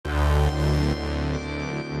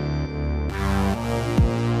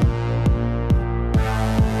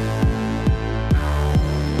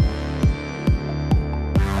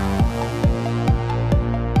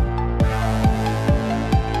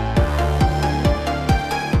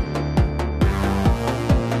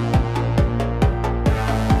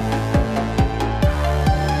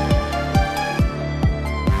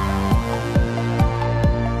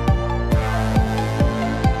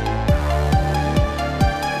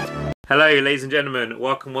Hello, ladies and gentlemen.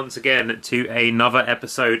 Welcome once again to another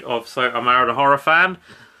episode of So I'm Married a Horror Fan.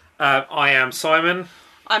 I am Simon.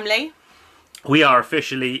 I'm Lee. We are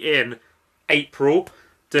officially in April.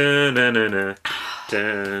 Dun, dun, dun, dun,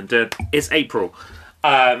 dun, dun. It's April.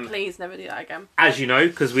 Please never do that again. As you know,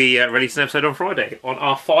 because we released an episode on Friday on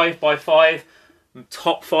our 5x5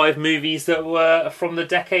 top 5 movies that were from the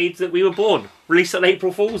decades that we were born. Released on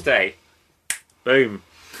April Fool's Day. Boom.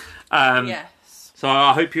 Yes. So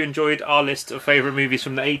I hope you enjoyed our list of favourite movies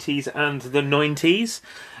from the 80s and the 90s.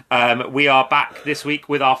 We are back this week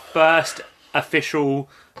with our first official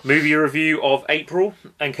movie review of April.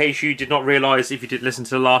 In case you did not realise, if you did listen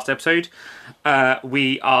to the last episode,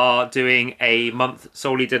 we are doing a month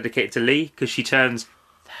solely dedicated to Lee because she turns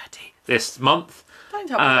 30 this month. Don't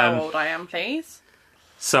tell me how old I am, please.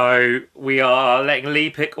 So we are letting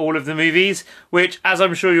Lee pick all of the movies, which, as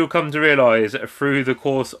I'm sure you'll come to realise through the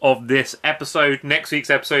course of this episode, next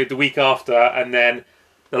week's episode, the week after, and then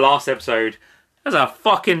the last episode, that's a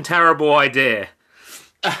fucking terrible idea.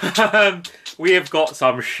 We have got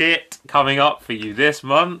some shit coming up for you this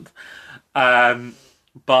month.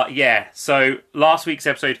 But yeah, so last week's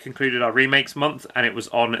episode concluded our remakes month, and it was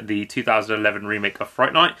on the 2011 remake of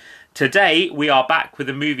Fright Night. Today, we are back with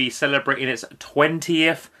a movie celebrating its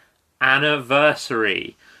 20th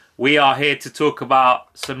anniversary. We are here to talk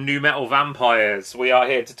about some new metal vampires. We are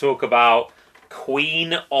here to talk about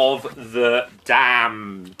Queen of the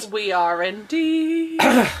Damned. We are indeed.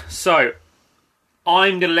 So,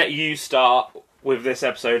 I'm going to let you start with this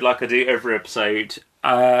episode like I do every episode.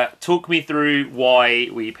 Talk me through why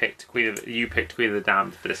you picked Queen of the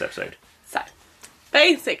Damned for this episode. So,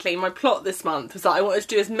 basically, my plot this month was that I wanted to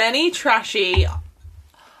do as many trashy,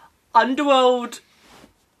 underworld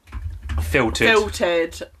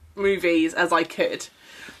filtered movies as I could.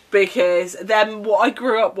 Because then what I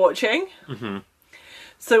grew up watching. Mm-hmm.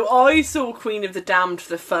 So I saw Queen of the Damned for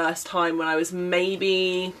the first time when I was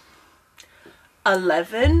maybe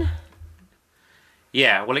 11.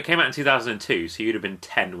 Yeah, well, it came out in 2002, so you'd have been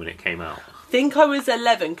 10 when it came out. I think I was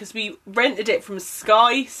 11 because we rented it from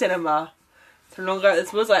Sky Cinema. So long ago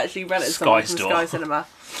this was, I actually rented something from Sky Cinema.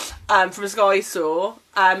 From Sky Store.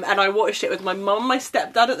 And I watched it with my mum and my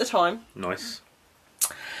stepdad at the time. Nice.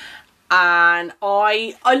 And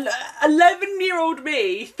 11-year-old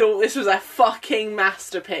me thought this was a fucking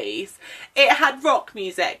masterpiece. It had rock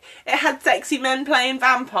music. It had sexy men playing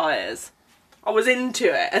vampires. I was into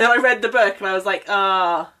it. And then I read the book and I was like,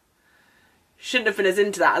 shouldn't have been as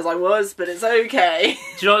into that as I was, but it's okay.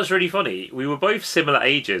 Do you know what's really funny? We were both similar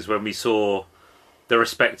ages when we saw the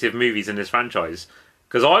respective movies in this franchise.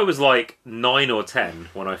 Because I was like 9 or 10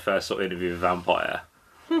 when I first saw Interview with a Vampire.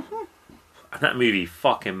 And that movie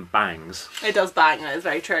fucking bangs. It does bang, that is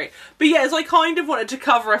very true. But yeah, so I kind of wanted to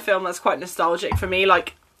cover a film that's quite nostalgic for me.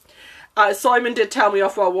 Like, Simon did tell me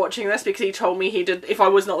off while watching this because he told me if I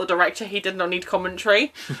was not the director, he did not need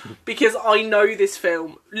commentary. Because I know this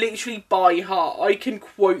film literally by heart. I can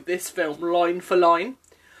quote this film line for line.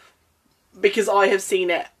 Because I have seen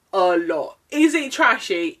it a lot. Is it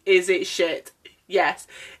trashy? Is it shit? Yes.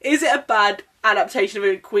 Is it a bad adaptation of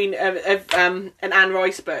a an Anne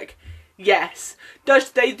Rice book? Yes. Do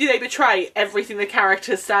they betray everything the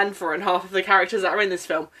characters stand for and half of the characters that are in this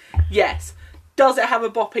film? Yes. Does it have a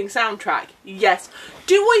bopping soundtrack? Yes.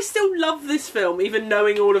 Do I still love this film, even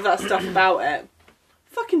knowing all of that stuff about it?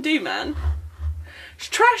 Fucking do, man. It's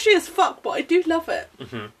trashy as fuck, but I do love it.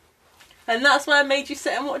 Mm-hmm. And that's why I made you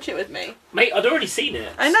sit and watch it with me. Mate, I'd already seen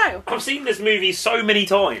it. I know. I've seen this movie so many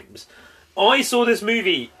times. I saw this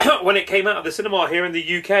movie when it came out of the cinema here in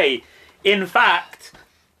the UK. In fact,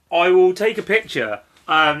 I will take a picture.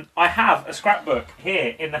 I have a scrapbook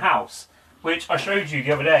here in the house, which I showed you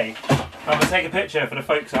the other day. I'm going to take a picture for the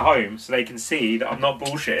folks at home so they can see that I'm not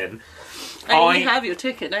bullshitting. And you have your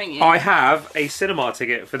ticket, don't you? I have a cinema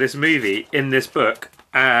ticket for this movie in this book.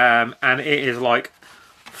 And it is like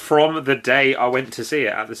from the day I went to see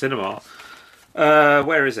it at the cinema.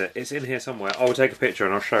 Where is it? It's in here somewhere. I will take a picture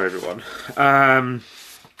and I'll show everyone.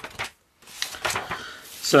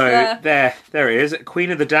 There it is.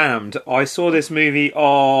 Queen of the Damned. I saw this movie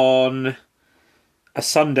on a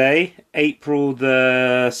Sunday, April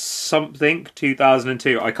the something,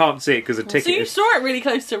 2002. I can't see it because the ticket. So you saw it really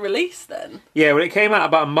close to release then? Yeah, well, it came out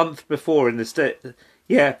about a month before in the state.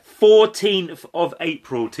 Yeah, 14th of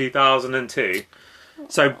April 2002.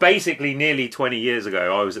 So basically, nearly 20 years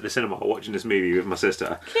ago, I was at the cinema watching this movie with my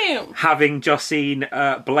sister. Cute. Having just seen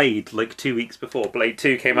Blade like 2 weeks before. Blade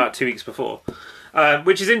 2 came out 2 weeks before.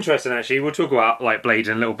 Which is interesting, actually. We'll talk about like Blade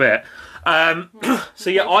in a little bit. So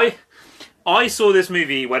yeah, I saw this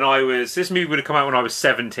movie when this movie would have come out when I was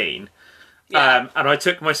 17. Yeah. And I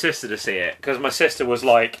took my sister to see it because my sister was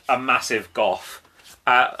like a massive goth.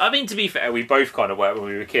 I mean, to be fair, we both kind of were when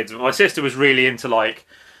we were kids, but my sister was really into like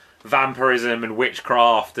vampirism and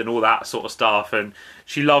witchcraft and all that sort of stuff, and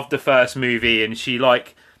she loved the first movie, and she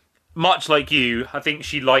like, much like you, I think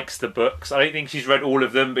she likes the books. I don't think she's read all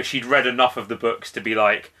of them, but she'd read enough of the books to be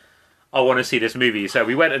like, I want to see this movie. So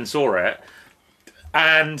we went and saw it,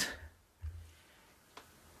 and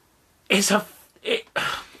it's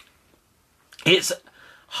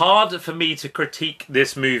hard for me to critique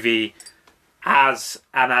this movie as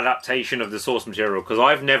an adaptation of the source material because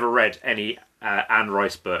I've never read any Anne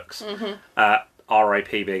Rice books.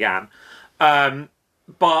 R.I.P. Big Anne.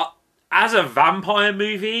 But as a vampire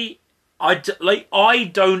movie,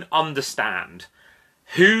 I don't understand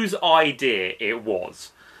whose idea it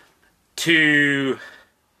was to.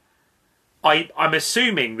 I'm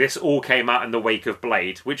assuming this all came out in the wake of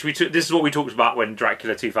Blade, which this is what we talked about when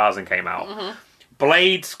Dracula 2000 came out.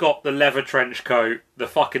 Blade's got the leather trench coat, the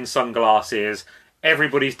fucking sunglasses,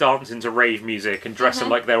 everybody's dancing to rave music and dressing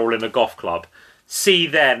like they're all in a goth club. See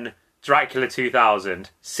then Dracula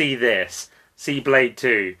 2000, see this, see Blade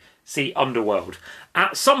 2, see Underworld.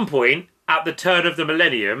 At some point, at the turn of the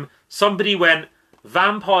millennium, somebody went,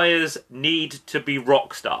 vampires need to be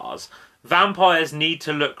rock stars. Vampires need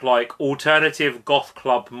to look like alternative goth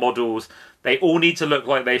club models. They all need to look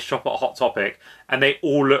like they shop at Hot Topic, and they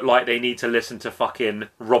all look like they need to listen to fucking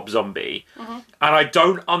Rob Zombie. And I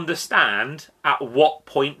don't understand at what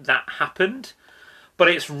point that happened, but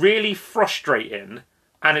it's really frustrating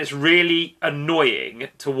and it's really annoying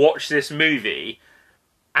to watch this movie,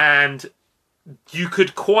 and you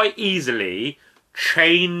could quite easily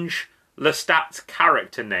change Lestat's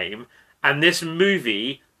character name, and this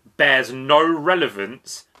movie bears no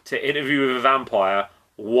relevance to Interview with a Vampire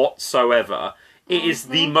whatsoever. It is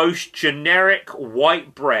the most generic,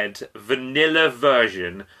 white bread, vanilla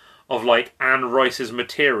version of like Anne Rice's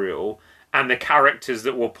material and the characters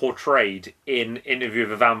that were portrayed in Interview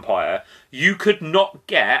with a Vampire. You could not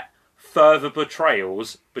get further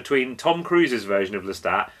portrayals between Tom Cruise's version of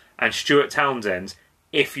Lestat and Stuart Townsend's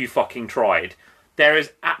if you fucking tried. There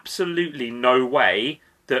is absolutely no way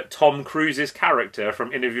that Tom Cruise's character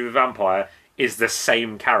from Interview with a Vampire is the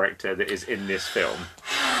same character that is in this film.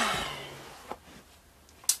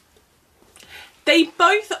 They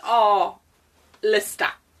both are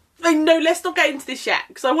Lestat. No, let's not get into this yet,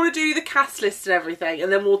 because I want to do the cast list and everything,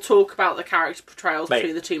 and then we'll talk about the character portrayals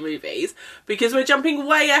between the two movies, because we're jumping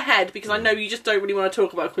way ahead, because I know you just don't really want to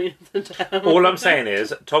talk about Queen of the Town. All I'm saying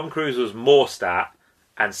is, Tom Cruise was more stat,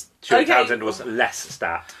 and Stuart Townsend was less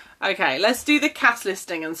stat. Okay, let's do the cast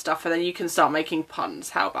listing and stuff, and then you can start making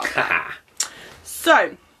puns. How about that?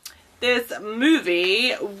 So, this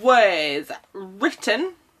movie was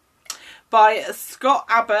written by Scott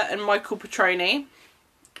Abbott and Michael Petroni,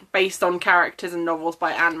 based on characters and novels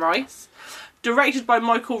by Anne Rice, directed by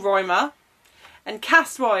Michael Roymer, and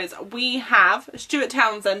cast-wise we have Stuart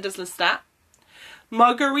Townsend as Lestat,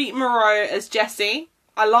 Marguerite Moreau as Jessie,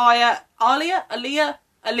 Aaliyah.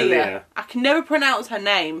 I can never pronounce her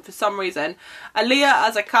name for some reason. Aaliyah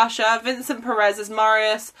as Akasha, Vincent Perez as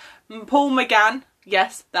Marius, Paul McGann,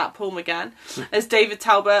 yes, that Paul McGann, as David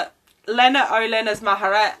Talbot, Lena Olin as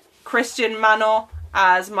Maharet, Christian Manor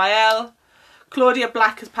as Mael, Claudia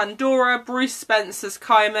Black as Pandora, Bruce Spence as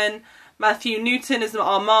Kaiman, Matthew Newton as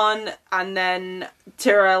Armand, and then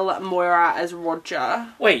Tyrell Moira as Roger.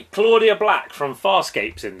 Wait, Claudia Black from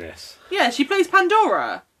Farscape's in this? Yeah, she plays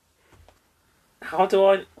Pandora. How do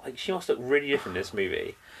I... Like, she must look really different in this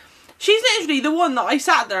movie. She's literally the one that I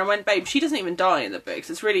sat there and went, babe, she doesn't even die in the books.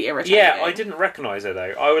 It's really irritating. Yeah, I didn't recognise her,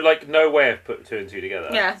 though. I would, like, no way have put two and two together.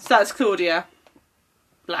 Yeah, so that's Claudia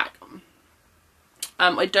Black.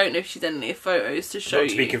 I don't know if she's in any photos to show you. Not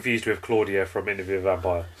to be confused with Claudia from Interview with a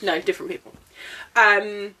Vampire. No, different people.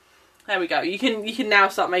 There we go. You can now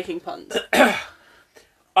start making puns.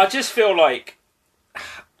 I just feel like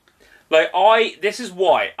this is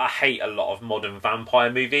why I hate a lot of modern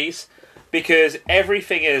vampire movies, because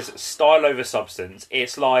everything is style over substance.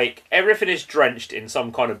 It's like everything is drenched in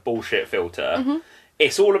some kind of bullshit filter.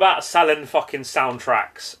 It's all about selling fucking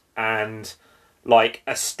soundtracks and like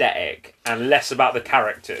aesthetic and less about the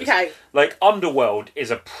characters. Okay. Like Underworld is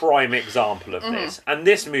a prime example of this, and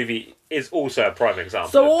this movie is also a prime example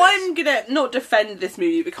of So this. I'm gonna not defend this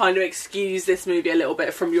movie, but kind of excuse this movie a little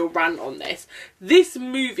bit from your rant on this. This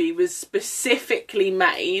movie was specifically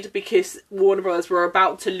made because Warner Brothers were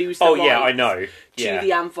about to lose the rights I know. to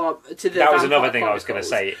the That was another Vampire thing I was going to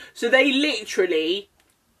Chronicles. say. So they literally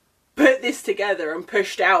put this together and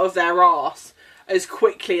pushed it out of their arse as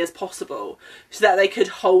quickly as possible so that they could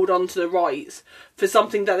hold on to the rights for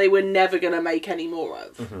something that they were never going to make any more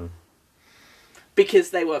of.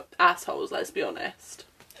 Because they were assholes, let's be honest.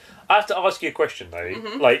 I have to ask you a question,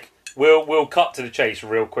 though. Like, we'll cut to the chase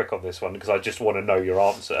real quick on this one, because I just want to know your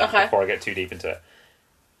answer before I get too deep into it.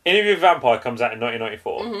 Interview with a Vampire comes out in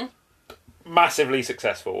 1994. Massively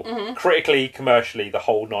successful. Critically, commercially, the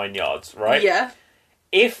whole 9 yards, right? Yeah.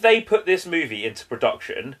 If they put this movie into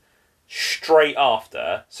production straight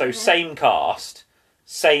after, so same cast,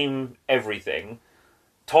 same everything,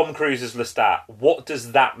 Tom Cruise as Lestat, what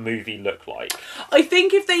does that movie look like? I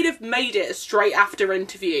think if they'd have made it a straight after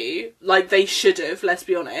interview, like they should have, let's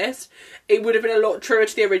be honest, it would have been a lot truer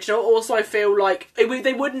to the original. Also, I feel like they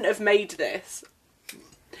wouldn't have made this.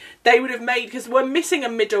 They would have made, because we're missing a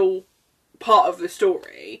middle part of the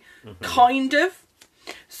story, kind of.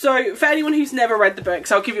 So, for anyone who's never read the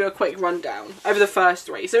books, I'll give you a quick rundown over the first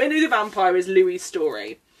 3. So, Interview with the Vampire is Louis'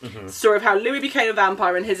 story. The story of how Louis became a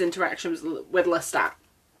vampire and his interactions with Lestat.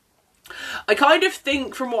 I kind of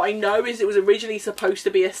think, from what I know, is it was originally supposed to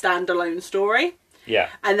be a standalone story. Yeah.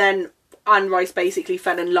 And then Anne Rice basically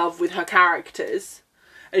fell in love with her characters,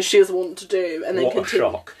 as she was wont to do, and then what continued.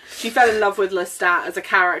 A shock. She fell in love with Lestat as a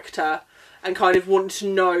character and kind of wanted to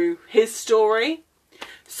know his story.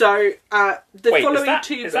 So, following 2 books...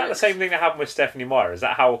 Is that the same thing that happened with Stephenie Meyer? Is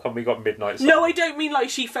that how come we got Midnight Sun? No, I don't mean like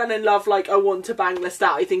she fell in love like, I want to bang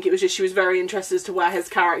Lestat. I think it was just she was very interested as to where his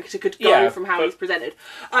character could go from how he's presented.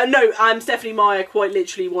 Stephenie Meyer quite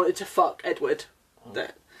literally wanted to fuck Edward.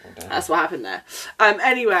 That's what happened there.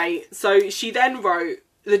 Anyway, so she then wrote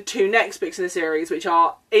the 2 next books in the series, which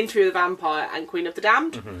are Interview with the Vampire and Queen of the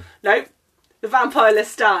Damned. No, The Vampire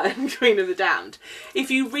Lestat and Queen of the Damned.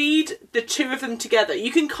 If you read the 2 of them together,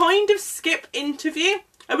 you can kind of skip Interview.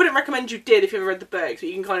 I wouldn't recommend you did if you ever read the books, but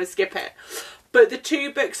you can kind of skip it. But the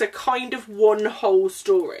 2 books are kind of one whole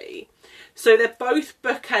story. So they're both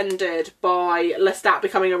bookended by Lestat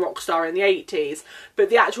becoming a rock star in the 80s, but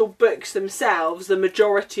the actual books themselves, the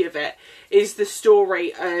majority of it, is the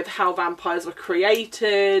story of how vampires were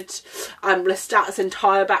created, Lestat's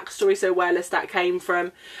entire backstory, so where Lestat came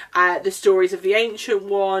from, the stories of the Ancient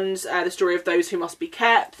Ones, the story of those who must be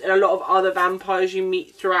kept, and a lot of other vampires you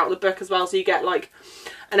meet throughout the book as well, so you get like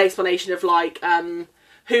an explanation of like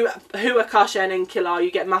who Akasha and Enkil are.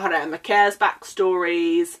 You get Maharet and Macare's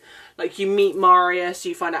backstories. Like, you meet Marius,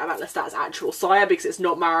 you find out about Lestat's actual sire, because it's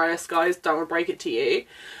not Marius, guys, don't want to break it to you.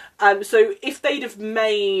 So if they'd have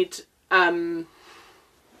made it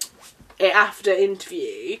after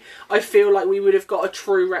Interview, I feel like we would have got a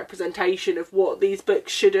true representation of what these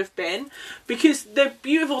books should have been. Because the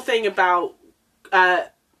beautiful thing about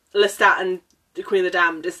Lestat and the Queen of the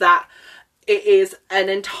Damned is that it is an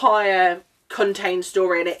entire contained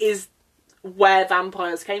story, and it is where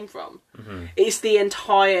vampires came from. It's the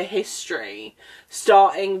entire history,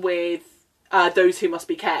 starting with those who must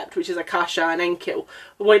be kept, which is Akasha and Enkil.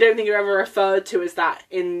 Well, I don't think you're ever referred to as that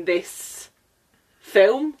in this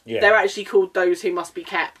film. They're actually called those who must be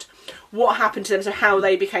kept. What happened to them, so how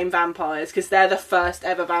they became vampires, because they're the first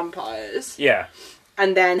ever vampires. Yeah.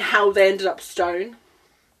 And then how they ended up stone.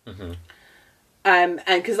 And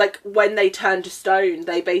because, like, when they turned to stone,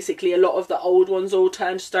 they basically, a lot of the old ones all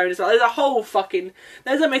turned to stone as well. There's a whole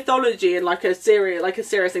there's a mythology and, like, a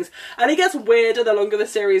serious things. And it gets weirder the longer the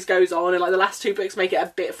series goes on, and, like, the last 2 books make it a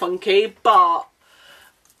bit funky, but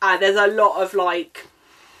there's a lot of, like,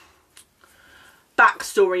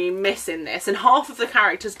 backstory you miss in this, and half of the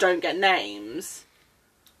characters don't get names.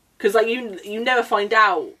 Because, like, you never find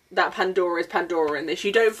out that Pandora is Pandora in this.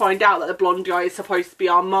 You don't find out that the blonde guy is supposed to be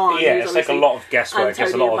Armand. Yeah, it's like a lot of guesswork.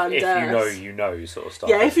 It's a lot of Banderas. if you know sort of stuff.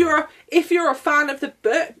 Yeah, if you're a fan of the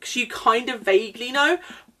books, you kind of vaguely know,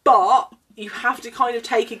 but you have to kind of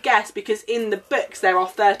take a guess, because in the books there are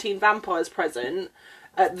 13 vampires present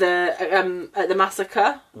at the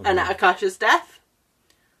massacre and at Akasha's death,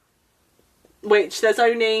 which there's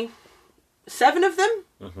only 7 of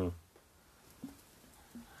them.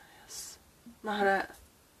 Maharet.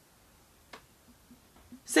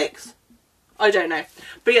 6? I don't know.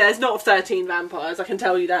 But yeah, there's not 13 vampires, I can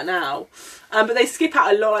tell you that now. But they skip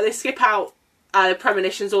out a lot. Like, they skip out the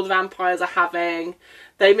premonitions all the vampires are having.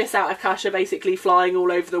 They miss out Akasha basically flying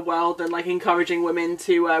all over the world and, like, encouraging women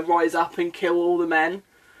to rise up and kill all the men,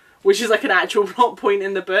 which is, like, an actual plot point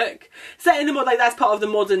in the book. Set in the like, that's part of the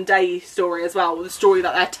modern day story as well, the story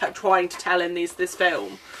that they're trying to tell in this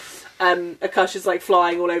film. Akasha's, like,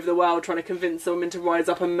 flying all over the world trying to convince the women to rise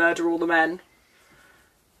up and murder all the men.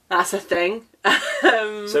 That's a thing.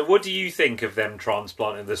 So what do you think of them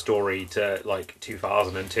transplanting the story to, like,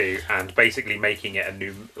 2002 and basically making it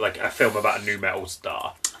a film about a new metal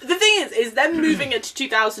star? The thing is them moving it to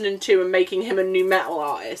 2002 and making him a new metal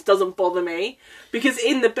artist doesn't bother me, because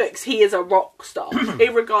in the books he is a rock star,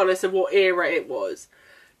 regardless of what era it was.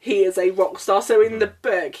 He is a rock star. So in the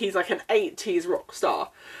book, he's like an 80s rock star.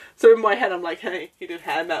 So in my head, I'm like, hey, he did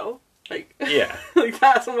hair metal. Like, yeah. Like,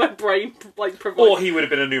 that's what my brain, like, provides. Or he would have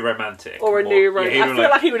been a new romantic. Or a new romantic. Yeah, I feel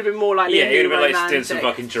like he would have been more likely a new he would have been romantic. like doing some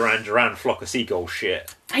fucking Duran Duran Flock of Seagulls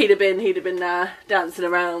shit. He'd have been dancing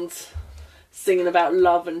around, singing about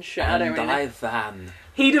love and shit. I don't really know. Van.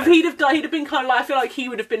 He'd have been kind of like, I feel like he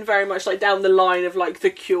would have been very much like down the line of like The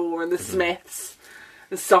Cure and the Smiths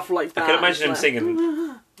and stuff like that. I can imagine him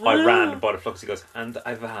singing I Ran by the Flock of Seagulls. And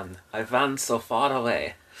I van so far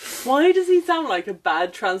away. Why does he sound like a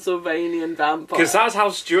bad Transylvanian vampire? Because that's how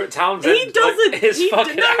Stuart Townsend... He doesn't. Like, his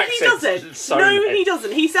fucking accent. He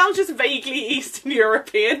doesn't. He sounds just vaguely Eastern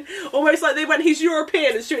European. Almost like they went, he's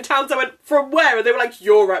European, and Stuart Townsend went, from where? And they were like,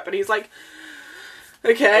 Europe. And he's like,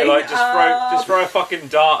 okay. Yeah, like, just throw a fucking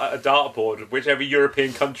dart at a dartboard. Whichever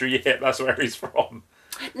European country you hit, that's where he's from.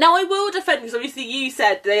 Now, I will defend, because obviously you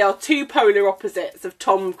said they are two polar opposites of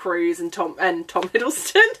Tom Cruise and Tom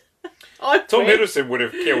Hiddleston. Tom Hiddleston would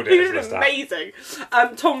have killed it. He would have been amazing.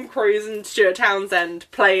 Tom Cruise and Stuart Townsend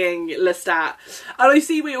playing Lestat. And I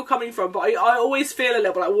see where you're coming from, but I always feel a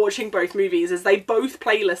little bit like watching both movies is they both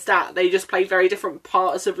play Lestat. They just play very different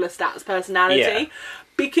parts of Lestat's personality. Yeah.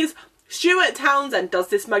 Because Stuart Townsend does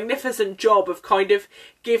this magnificent job of kind of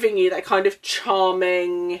giving you that kind of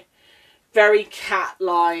charming, very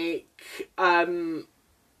cat-like brat.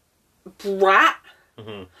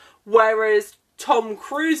 Mm-hmm. Whereas Tom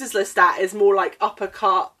Cruise's Lestat is more like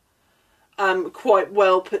uppercut, quite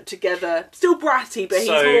well put together, still bratty, but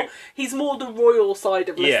he's more the royal side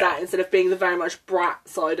of Lestat instead of being the very much brat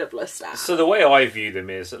side of Lestat. So the way I view them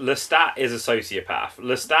is Lestat is a sociopath.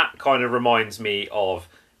 Lestat kind of reminds me of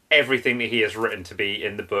everything that he has written to be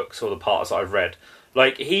in the books or the parts that I've read.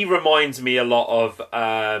 Like, he reminds me a lot of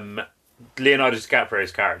Leonardo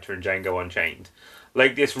DiCaprio's character in Django Unchained.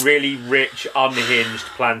 Like, this really rich, unhinged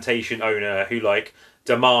plantation owner who, like,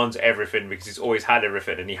 demands everything because he's always had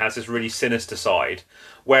everything, and he has this really sinister side.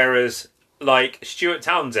 Whereas, like, Stuart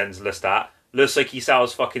Townsend's Lestat looks like he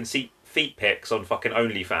sells fucking feet pics on fucking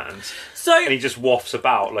OnlyFans. And he just wafts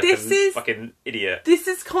about like fucking idiot. This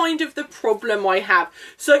is kind of the problem I have.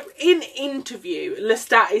 So, in Interview,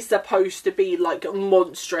 Lestat is supposed to be, like,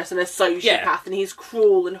 monstrous and a sociopath, and he's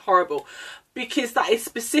cruel and horrible. Because that is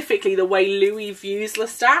specifically the way Louis views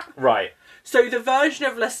Lestat. Right. So the version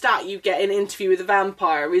of Lestat you get in Interview with a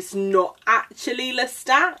Vampire is not actually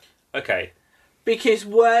Lestat. Okay. Because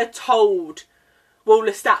we're told, well,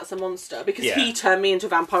 Lestat's a monster because he turned me into a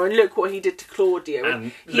vampire, and look what he did to Claudia.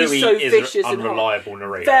 And he's Louis so is vicious an unreliable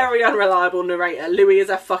narrator. Very unreliable narrator. Louis is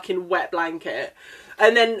a fucking wet blanket.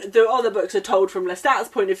 And then the other books are told from Lestat's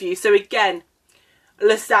point of view. So again,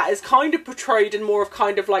 Lestat is kind of portrayed in more of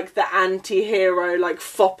kind of like the anti-hero, like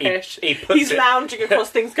foppish. He's lounging across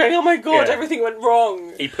things going, oh my god, everything went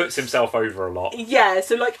wrong. He puts himself over a lot. Yeah,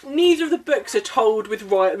 so like neither of the books are told with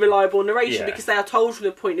reliable narration because they are told from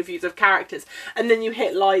the point of views of characters. And then you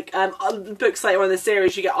hit like books later on in the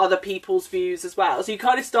series, you get other people's views as well. So you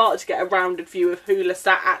kind of start to get a rounded view of who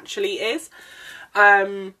Lestat actually is.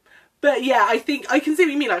 But yeah, I think I can see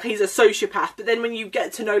what you mean. Like, he's a sociopath, but then when you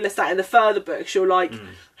get to know Lestat in the further books, you're like,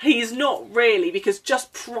 he's not really, because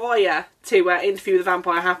just prior to Interview with the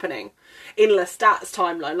Vampire happening in Lestat's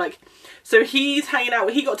timeline, like, so he's hanging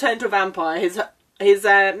out. He got turned into a vampire. His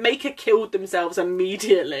maker killed themselves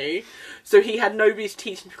immediately, so he had nobody to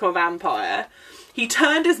teach him to become a vampire. He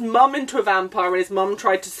turned his mum into a vampire, and his mum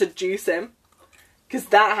tried to seduce him. Because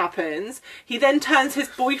that happens. He then turns his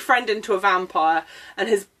boyfriend into a vampire, and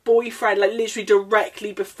his boyfriend, like literally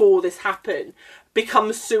directly before this happened,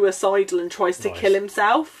 becomes suicidal and tries to kill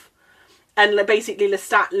himself. And basically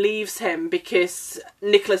Lestat leaves him because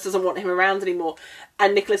Nicholas doesn't want him around anymore.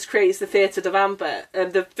 And Nicholas creates the Theatre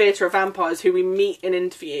of Vampires, who we meet in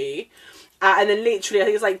Interview. And then literally, I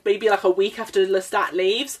think it's like maybe like a week after Lestat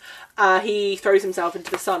leaves, he throws himself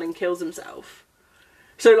into the sun and kills himself.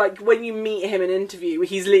 So, like, when you meet him in Interview,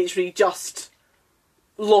 he's literally just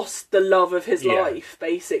lost the love of his life,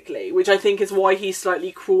 basically. Which I think is why he's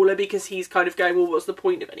slightly crueler, because he's kind of going, well, what's the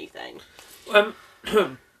point of anything?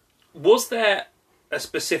 Was there a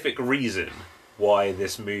specific reason why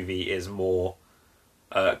this movie is more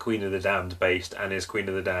Queen of the Damned based and is Queen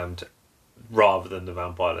of the Damned rather than the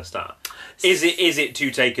Vampire Lestat? Is it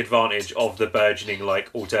to take advantage of the burgeoning,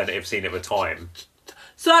 like, alternative scene at the time?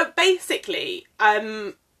 So basically,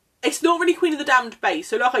 it's not really Queen of the Damned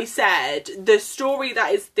based. So like I said, the story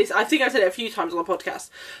that is this, I think I've said it a few times on the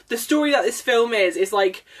podcast, the story that this film is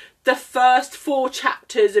like the first 4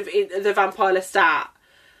 chapters of the Vampire Lestat,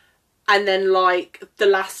 and then like the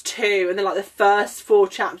last 2, and then like the first 4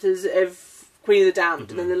 chapters of Queen of the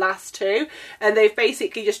Damned, and then the last 2, and they've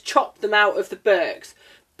basically just chopped them out of the books,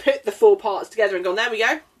 put the 4 parts together, and gone, there we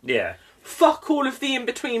go. Yeah. Fuck all of the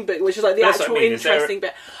in-between book, which is like the That's actual what I mean. interesting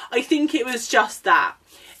bit. I think it was just that.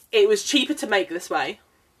 It was cheaper to make this way.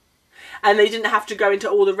 And they didn't have to go into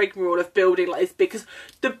all the rigmarole of building like this, because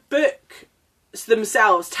the books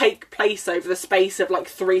themselves take place over the space of like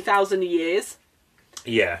 3,000 years.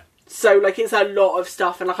 Yeah. So like it's a lot of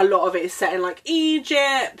stuff, and like a lot of it is set in like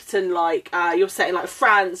Egypt, and like you're set in like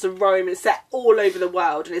France and Rome. It's set all over the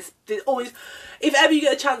world, and it's always, if ever you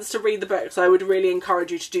get a chance to read the books, I would really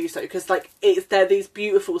encourage you to do so, because like they're these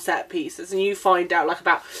beautiful set pieces, and you find out like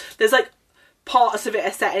about, there's like parts of it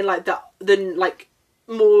are set in like the like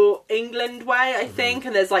more England way, I think,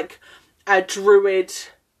 and there's like a druid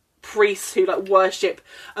priests who like worship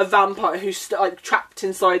a vampire who's like trapped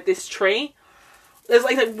inside this tree. There's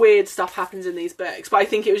like weird stuff happens in these books, but I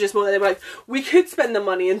think it was just more that they were like, we could spend the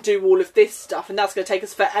money and do all of this stuff, and that's going to take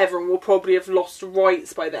us forever, and we'll probably have lost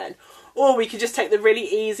rights by then. Or we could just take the really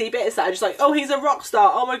easy bits that are just like, oh, he's a rock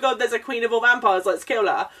star, oh my god, there's a queen of all vampires, let's kill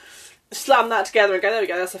her. Slam that together and go, there we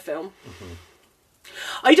go, that's a film.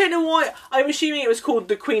 I don't know why. I'm assuming it was called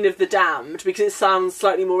The Queen of the Damned because it sounds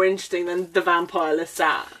slightly more interesting than The Vampire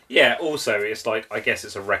Lestat. Yeah, also, it's like, I guess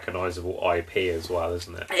it's a recognisable IP as well,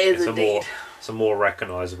 isn't it? It is it's indeed. It's a more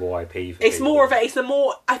recognisable IP for It's people. more of a, it's the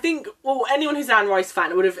more, I think, well, anyone who's an Anne Rice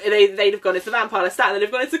fan would have, they'd have gone, it's The Vampire Lestat, and they'd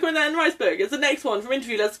have gone, it's the Queen of the Anne Rice book, it's the next one from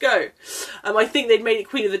Interview, let's go. I think they'd made it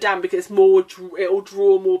Queen of the Damned because it's more, it'll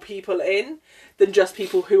draw more people in than just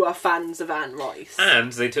people who are fans of Anne Rice.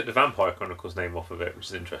 And they took the Vampire Chronicles name off of it, which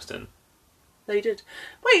is interesting. They did.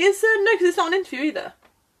 Wait, is no, because it's not an interview either.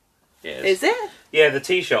 Yeah, Is it? Yeah, the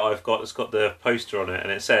T-shirt I've got, it's got the poster on it,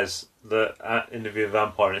 and it says the Interview with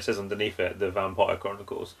Vampire, and it says underneath it the Vampire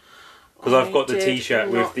Chronicles. Because I've got the T-shirt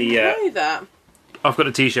with the. Know that. I've got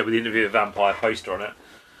a T-shirt with the Interview with Vampire poster on it.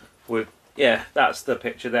 With that's the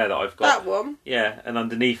picture there that I've got. That one. Yeah, and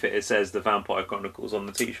underneath it says the Vampire Chronicles on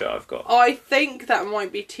the T-shirt I've got. I think that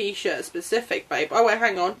might be T-shirt specific, babe. Oh wait,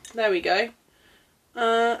 hang on. There we go.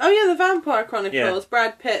 Oh yeah, the Vampire Chronicles. Yeah.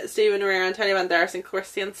 Brad Pitt, Stephen Rea, Antonio Banderas, and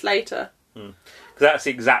Christian Slater. Because that's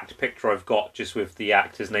the exact picture I've got, just with the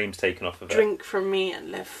actors' names taken off of it. Drink from me and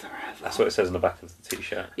live forever. That's what it says on the back of the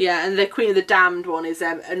T-shirt. Yeah, and the Queen of the Damned one is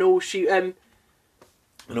and all she And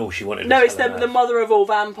all she wanted. no, was it's hell on the earth. mother of all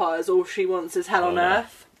vampires. All she wants is hell on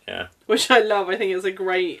earth, Yeah. which I love. I think it's a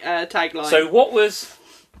great tagline. So what was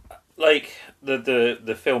like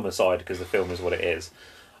the film aside, because the film is what it is.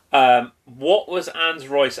 What was Anne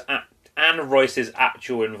Rice's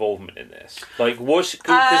actual involvement in this? Like, was she,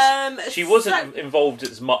 cause she wasn't involved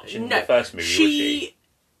as much in the first movie, was she?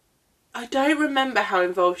 I don't remember how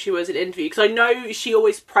involved she was in Interview, because I know she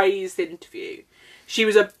always praised Interview. She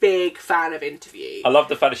was a big fan of Interview. I love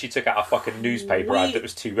the fact that she took out a fucking newspaper ad that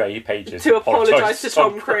was 2 pages to apologise to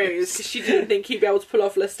Tom Cruise because she didn't think he'd be able to pull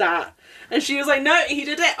off Lestat. And she was like, no, he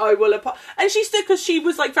did it, I will apologize. And she stood, because she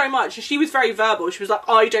was like she was very verbal. She was like,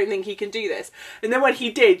 I don't think he can do this. And then when he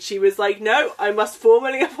did, she was like, no, I must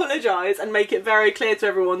formally apologise and make it very clear to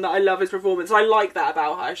everyone that I love his performance. And I like that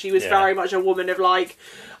about her. She was very much a woman of like,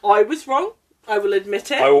 I was wrong, I will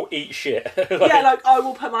admit it. I will eat shit. I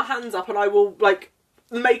will put my hands up and I will like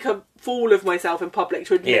make a fool of myself in public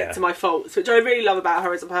to admit to my faults, which I really love about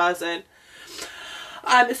her as a person.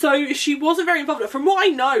 So she wasn't very involved. From what I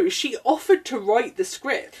know, she offered to write the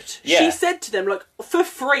script. Yeah. She said to them, like, for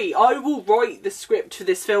free, I will write the script for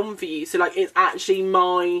this film for you. So, like, it's actually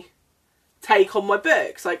my take on my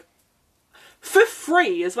books. Like, for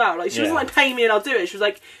free as well. Like, she wasn't like, pay me and I'll do it. She was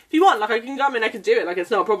like, if you want, like, I can come in, I can do it. Like,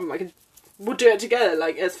 it's not a problem. We'll do it together.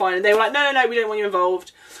 Like, it's fine. And they were like, no, we don't want you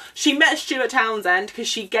involved. She met Stuart Townsend because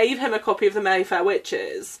she gave him a copy of the Mayfair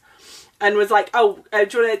Witches. And was like, oh, do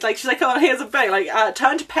you want to, like, she's like, oh, here's a book, like,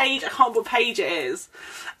 turn to page, I can't remember what page it is.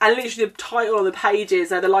 And literally the title on the page is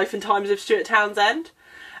The Life and Times of Stuart Townsend.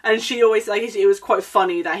 And she always, like, it was quite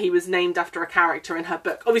funny that he was named after a character in her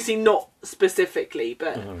book. Obviously not specifically,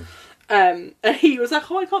 but, and he was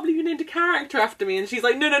like, oh, I can't believe you named a character after me. And she's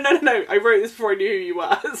like, no, I wrote this before I knew who you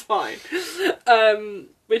were, it's fine.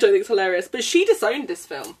 Which I think is hilarious. But she disowned this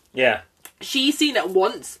film. Yeah. She's seen it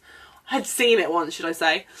once. Had seen it once, should I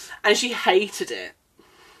say, and she hated it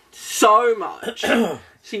so much.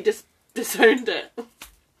 She just disowned it.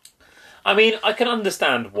 I mean, I can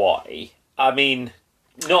understand why. I mean,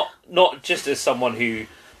 not just as someone who...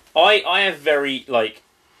 I have very, like,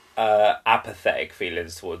 apathetic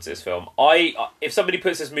feelings towards this film. If somebody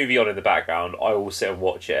puts this movie on in the background, I will sit and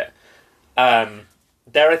watch it.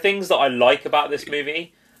 there are things that I like about this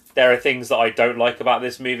movie. There are things that I don't like about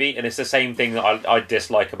this movie, and it's the same thing that I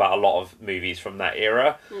dislike about a lot of movies from that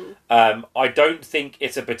era. I don't think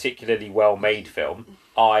it's a particularly well-made film.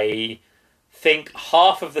 I think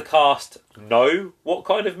half of the cast know what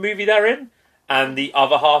kind of movie they're in, and the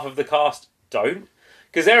other half of the cast don't.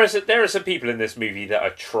 Because there are some people in this movie that are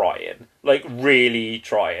trying, like really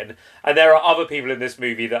trying, and there are other people in this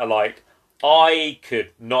movie that are like, I could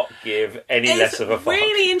not give any less of a fuck. It's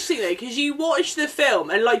really interesting though, because you watch the film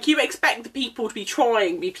and like you expect the people to be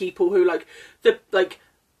trying, be people who like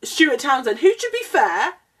Stuart Townsend, who to be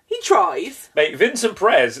fair, he tries. Mate, Vincent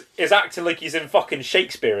Perez is acting like he's in fucking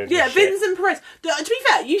Shakespeare in this shit. Vincent Perez. To be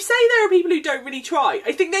fair, you say there are people who don't really try.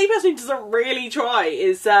 I think the only person who doesn't really try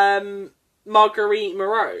is Marguerite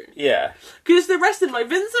Moreau. Yeah. Because the rest of them, like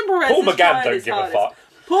Vincent Perez, Paul McGann don't give a fuck.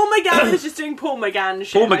 Paul McGann is just doing Paul McGann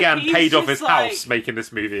shit. Paul McGann like, paid off his house making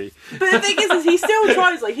this movie. But the thing is he still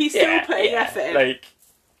tries, like, he's still putting effort in. Like...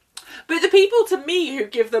 But the people, to me, who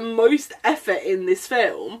give the most effort in this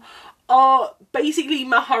film are basically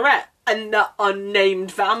Maharet and the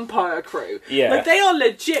unnamed vampire crew. Yeah. Like, they are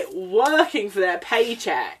legit working for their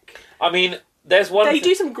paycheck. I mean, there's one... They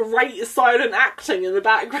do some great silent acting in the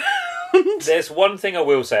background. There's one thing I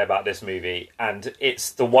will say about this movie, and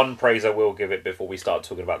it's the one praise I will give it before we start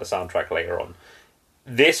talking about the soundtrack later on.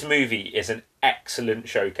 This movie is an excellent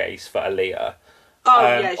showcase for Aaliyah.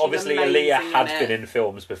 She's obviously amazing Aaliyah had been in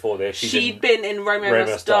films before this. She'd been in Romeo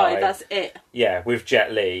Must Die, that's it. Yeah, with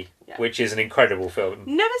Jet Li, which is an incredible film.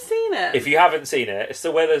 Never seen it. If you haven't seen it, it's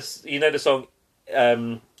the way there's, you know the song,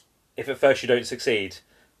 If at First You Don't Succeed,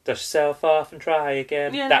 dust yourself off and try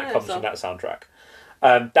again. Yeah, that comes from that soundtrack.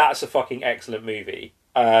 That's a fucking excellent movie.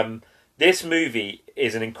 This movie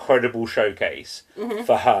is an incredible showcase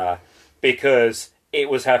for her because it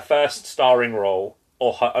was her first starring role,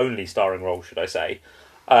 or her only starring role, should I say.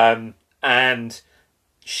 And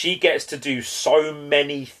she gets to do so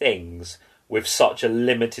many things with such a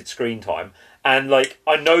limited screen time. And like,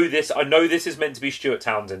 I know this is meant to be Stuart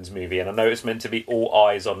Townsend's movie, and I know it's meant to be all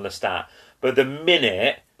eyes on Lestat. But the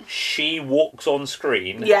minute she walks on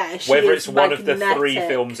screen, whether it's one of the 3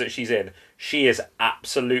 films that she's in, she is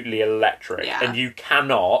absolutely electric. Yeah. And you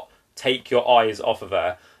cannot take your eyes off of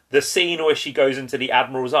her. The scene where she goes into the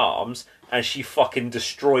Admiral's arms and she fucking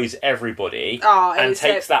destroys everybody and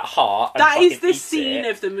takes that heart and that fucking is the eats scene it.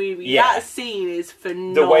 of the movie. Yeah. That scene is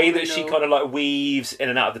phenomenal. The way that she kind of like weaves in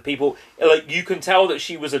and out of the people. Like, you can tell that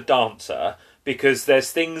she was a dancer because there's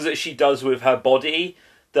things that she does with her body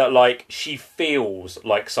that, like, she feels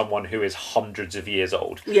like someone who is hundreds of years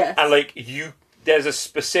old. Yes. And, like, there's a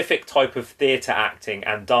specific type of theatre acting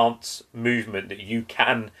and dance movement that you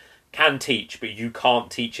can teach, but you can't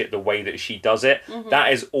teach it the way that she does it.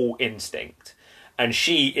 That is all instinct. And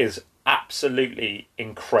she is absolutely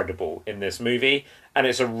incredible in this movie. And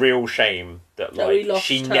it's a real shame that, like,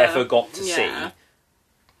 she never got to see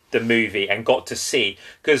the movie and got to see,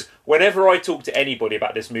 because whenever I talk to anybody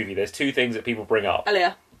about this movie, there's 2 things that people bring up: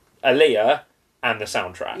 Aaliyah and the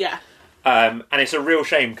soundtrack. And it's a real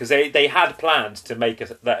shame because they had plans to make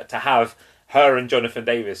to have her and Jonathan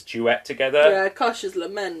Davis duet together. Yeah, Kasha's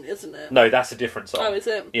Lament, isn't it? No, that's a different song. Oh, is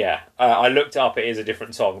it? Yeah, I looked it up. It is a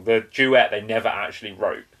different song. The duet they never actually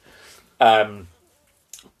wrote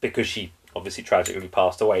because she obviously tragically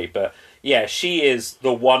passed away. But yeah, she is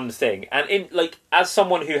the one thing. And in like, as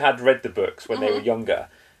someone who had read the books when they were younger,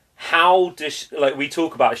 how does she, like, we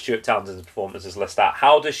talk about Stuart Townsend's performance as Lestat?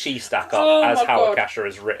 How does she stack up as how Akasha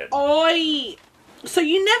is written? So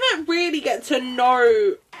you never really get to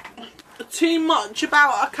know too much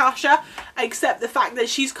about Akasha, except the fact that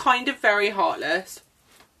she's kind of very heartless,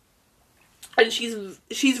 and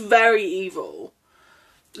she's very evil.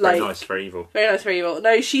 Like, very nice, very evil. Very nice, very evil.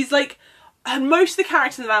 No, she's like, and most of the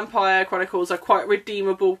characters in the Vampire Chronicles are quite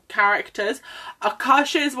redeemable characters.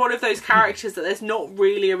 Akasha is one of those characters that there's not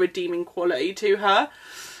really a redeeming quality to her.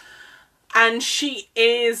 And she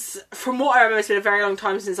is, from what I remember, it's been a very long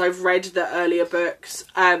time since I've read the earlier books.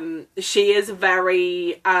 She is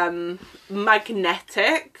very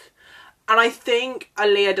magnetic. And I think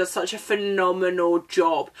Aaliyah does such a phenomenal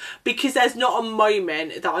job, because there's not a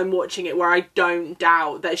moment that I'm watching it where I don't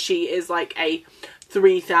doubt that she is like a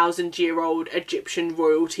 3,000-year-old Egyptian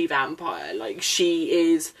royalty vampire. Like, she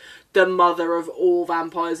is the mother of all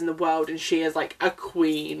vampires in the world, and she is like a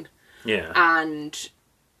queen. Yeah. And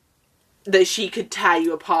that she could tear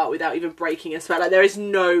you apart without even breaking a spell. Like, there is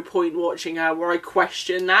no point watching her where I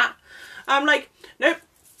question that. I'm like, nope.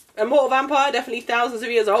 Immortal vampire, definitely thousands of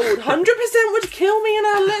years old. 100% would kill me and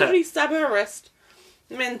I'll literally stab her wrist.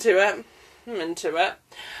 I'm into it. I'm into it.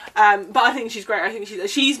 But I think she's great. I think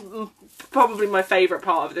she's probably my favourite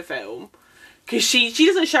part of the film. Because she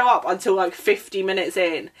doesn't show up until like 50 minutes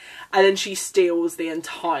in, and then she steals the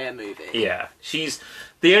entire movie. Yeah, she's...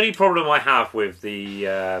 The only problem I have with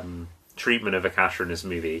the treatment of Akasha in this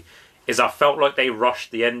movie is I felt like they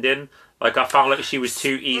rushed the ending. Like, I felt like she was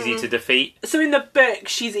too easy to defeat. So in the book,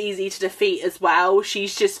 she's easy to defeat as well.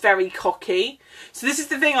 She's just very cocky. So this is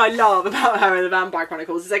the thing I love about her in the Vampire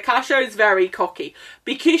Chronicles, is Akasha is very cocky.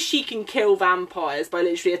 Because she can kill vampires by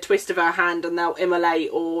literally a twist of her hand and they'll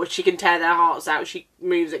immolate, or she can tear their hearts out. She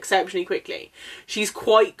moves exceptionally quickly. She's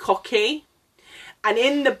quite cocky. And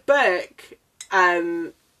in the book,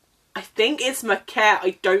 I think it's Macaire,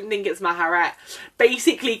 I don't think it's Maharet,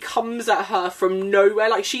 basically comes at her from nowhere.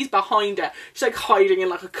 Like, she's behind her. She's like hiding in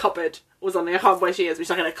like a cupboard or something. I can't remember where she is, but she's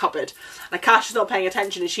like in a cupboard. And Akasha's not paying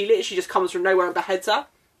attention, and she literally just comes from nowhere and beheads her.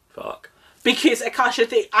 Fuck. Because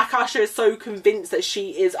Akasha is so convinced that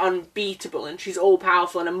she is unbeatable and she's all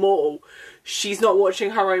powerful and immortal, she's not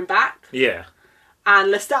watching her own back. Yeah.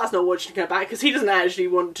 And Lestat's not watching her back because he doesn't actually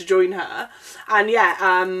want to join her. And yeah,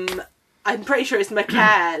 I'm pretty sure it's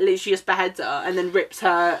Macaire literally just beheads her and then rips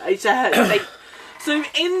her. So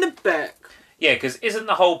in the book... Yeah, because isn't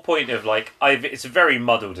the whole point of, like... it's very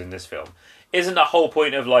muddled in this film. Isn't the whole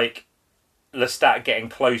point of, like, Lestat getting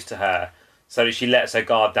close to her so that she lets her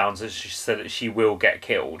guard down so that she will get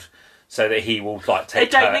killed, so that he will, like,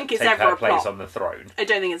 take her place on the throne? I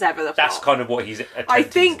don't think it's ever the plot. That's kind of what he's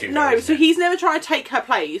attempting to do. No, so he's never trying to take her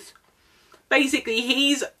place. Basically,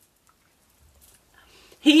 he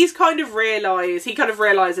kind of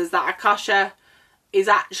realises that Akasha is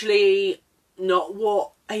actually not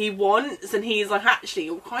what he wants, and he's like, actually,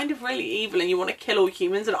 you're kind of really evil and you want to kill all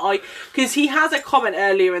humans, and because he has a comment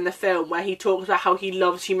earlier in the film where he talks about how he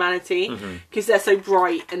loves humanity because they're so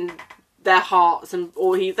bright and their hearts, and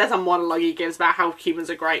there's a monologue he gives about how humans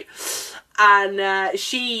are great. And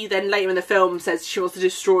she then later in the film says she wants to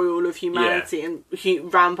destroy all of humanity and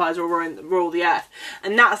vampires will rule the earth.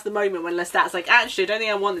 And that's the moment when Lestat's like, actually, I don't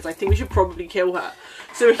think I want this. I think we should probably kill her.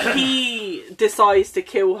 So he decides to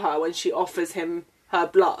kill her when she offers him her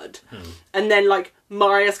blood. And then, like,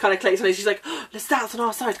 Marius kind of clicks on it. She's like, oh, Lestat's on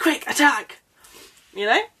our side. Quick, attack! You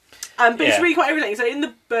know? But it's really quite everything. So in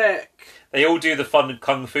the book... They all do the fun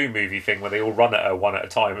kung fu movie thing where they all run at her one at a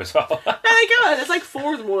time as well. No, they go. There's like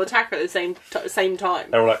 4 of them all attack her at the same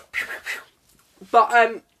time. They're all like... Pew, pew, pew.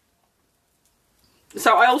 But,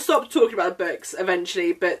 so I'll stop talking about the books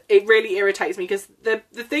eventually, but it really irritates me because the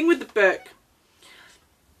thing with the book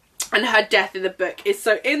and her death in the book is,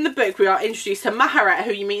 so in the book we are introduced to Maharet,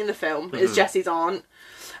 who you meet in the film, is Jesse's aunt.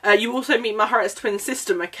 You also meet Maharet's twin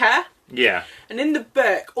sister, Macaire. Yeah. And in the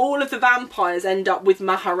book, all of the vampires end up with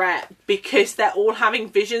Maharet because they're all having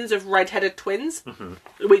visions of red-headed twins,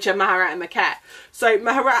 which are Maharet and Macaire. So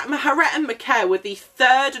Maharet and Macaire were the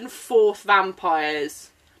second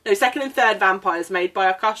and third vampires made by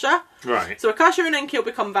Akasha. Right. So Akasha and Enkil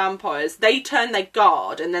become vampires. They turn their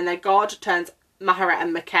guard, and then their guard turns Maharet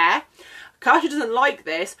and Macaire. Akasha doesn't like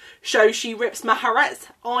this, so she rips Maharet's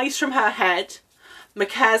eyes from her head,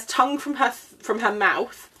 Macaire's tongue from her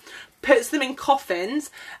mouth, puts them in coffins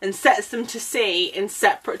and sets them to sea in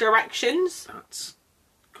separate directions. That's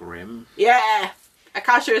grim. Yeah.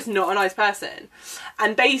 Akasha is not a nice person.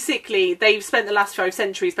 And basically, they've spent the last 5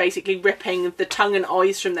 centuries basically ripping the tongue and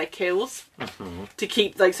eyes from their kills to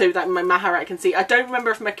keep, like, so that Maharet can see. I don't remember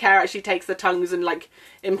if Macaire actually takes the tongues and, like,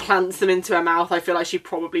 implants them into her mouth. I feel like she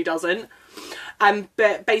probably doesn't.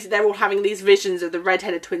 But basically, they're all having these visions of the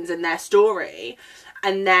red-headed twins in their story.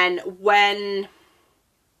 And then when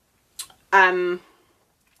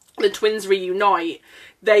the twins reunite,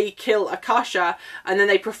 they kill Akasha, and then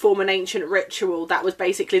they perform an ancient ritual that was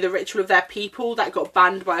basically the ritual of their people that got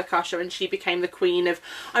banned by Akasha, and she became the queen of,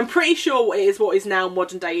 I'm pretty sure it is what is now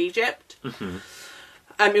modern day Egypt,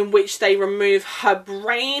 in which they remove her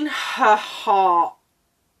brain, her heart,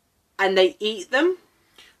 and they eat them.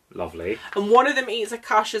 Lovely. And one of them eats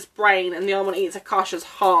Akasha's brain, and the other one eats Akasha's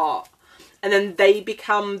heart. And then they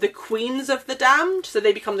become the queens of the damned. So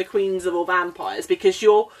they become the queens of all vampires. Because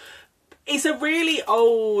it's a really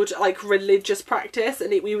old, like, religious practice.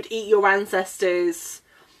 And we would eat your ancestors'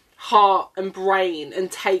 heart and brain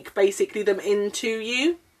and take, basically, them into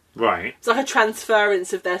you. Right. It's like a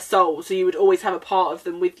transference of their soul. So you would always have a part of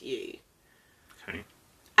them with you. Okay.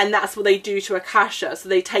 And that's what they do to Akasha. So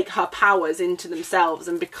they take her powers into themselves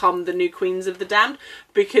and become the new queens of the damned.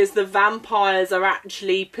 Because the vampires are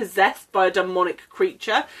actually possessed by a demonic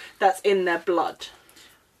creature that's in their blood.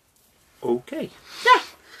 Okay. Yeah.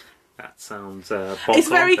 That sounds It's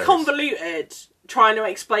very convoluted, trying to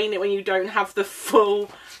explain it when you don't have the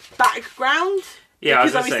full background. Yeah,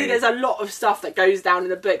 because obviously there's a lot of stuff that goes down in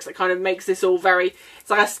the books that kind of makes this all very.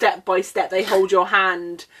 It's like a step by step. They hold your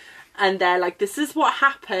hand, and they're like, "This is what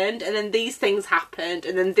happened, and then these things happened,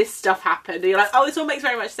 and then this stuff happened." And you're like, "Oh, this all makes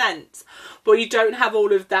very much sense," but you don't have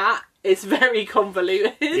all of that. It's very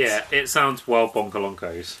convoluted. Yeah, it sounds well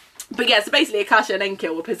bonkalonkos. But yeah, so basically Akasha and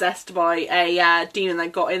Enkil were possessed by a demon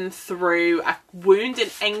that got in through a wound in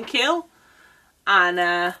Enkil,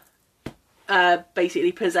 and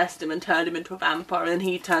basically possessed him and turned him into a vampire, and then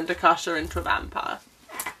he turned Akasha into a vampire.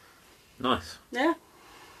 Nice. Yeah.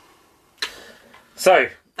 So,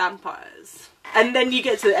 vampires. And then you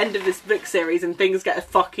get to the end of this book series and things get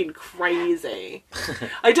fucking crazy.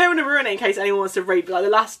 I don't want to ruin it in case anyone wants to read, but like the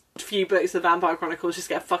last few books of Vampire Chronicles just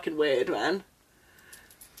get fucking weird, man.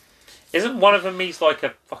 Isn't one of them he's like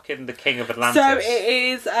a fucking the king of Atlantis? So it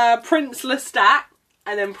is Prince Lestat,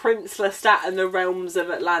 and then Prince Lestat and the Realms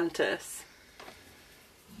of Atlantis.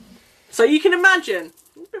 So you can imagine,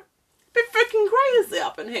 a bit fucking crazy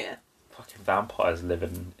up in here. Fucking vampires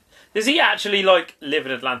living. Does he actually like live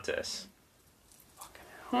in Atlantis?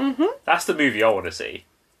 Mm-hmm. That's the movie I want to see.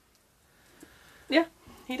 Yeah,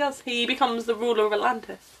 he does. He becomes the ruler of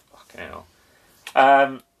Atlantis. Fucking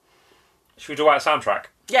hell. Should we talk about soundtrack?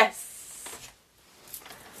 Yes.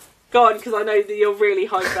 Go on, because I know that you're really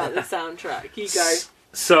hyped about the soundtrack. You go.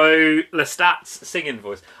 So, Lestat's singing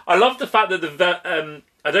voice. I love the fact that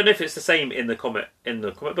I don't know if it's the same in the comic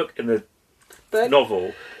book, in the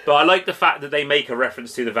novel, but I like the fact that they make a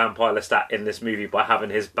reference to the vampire Lestat in this movie by having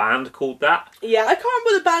his band called that. Yeah, I can't remember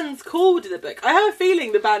what the band's called in the book. I have a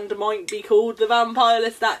feeling the band might be called the Vampire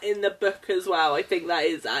Lestat in the book as well. I think that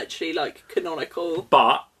is actually, like, canonical.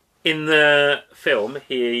 But in the film,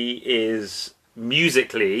 he is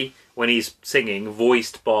musically, when he's singing,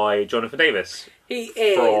 voiced by Jonathan Davis. He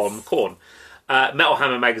is. From Korn. Metal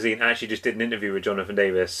Hammer magazine actually just did an interview with Jonathan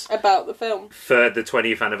Davis about the film for the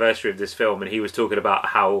 20th anniversary of this film, and he was talking about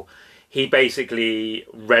how he basically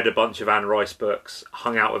read a bunch of Anne Rice books,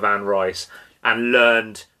 hung out with Anne Rice, and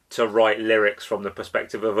learned to write lyrics from the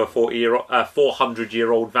perspective of a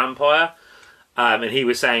 400-year-old vampire. And he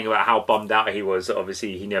was saying about how bummed out he was that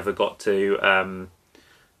obviously he never got to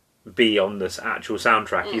be on this actual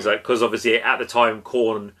soundtrack. He's like, because obviously at the time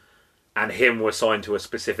Korn and him were signed to a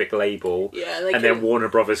specific label, and then Warner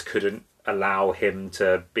Brothers couldn't allow him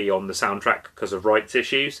to be on the soundtrack because of rights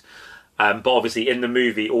issues. But obviously in the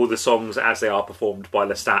movie, all the songs as they are performed by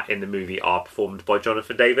Lestat in the movie are performed by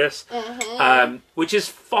Jonathan Davis, which is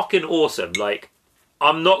fucking awesome. Like,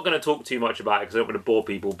 I'm not going to talk too much about it because I don't want to bore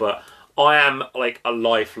people, but I am like a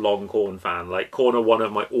lifelong Korn fan. Like, Korn are one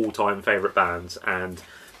of my all-time favourite bands, and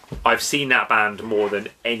I've seen that band more than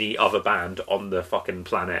any other band on the fucking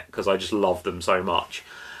planet because I just love them so much.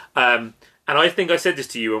 And I think I said this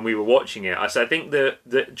to you when we were watching it. I said I think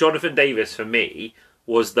that Jonathan Davis, for me,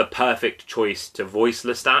 was the perfect choice to voice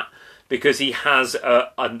Lestat because he has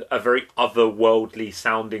a very otherworldly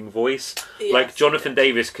sounding voice. Yes, like, Jonathan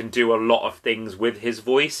Davis can do a lot of things with his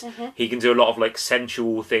voice. He can do a lot of like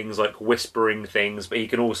sensual things, like whispering things, but he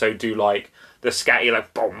can also do like the scatty,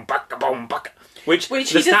 like boom baka boom baka. Which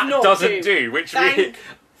Lestat doesn't do. Which Thank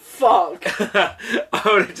fuck. I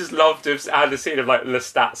would have just loved to have had a scene of like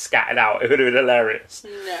Lestat scattered out. It would have been hilarious.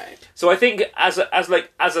 No. So I think as a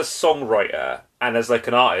songwriter and as like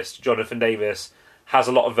an artist, Jonathan Davis has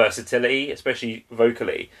a lot of versatility, especially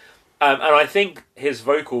vocally. And I think his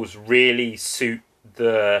vocals really suit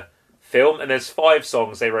the film. And there's 5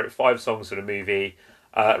 songs. They wrote 5 songs for the movie.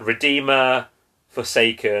 Redeemer,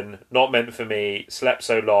 Forsaken, Not Meant for Me, Slept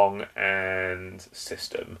So Long, and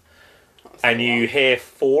System. And you hear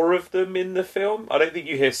 4 of them in the film. I don't think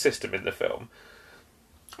you hear System in the film.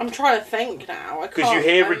 I'm trying to think now. Because you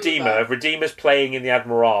hear Redeemer. Redeemer's playing in the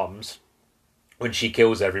Admiral Arms when she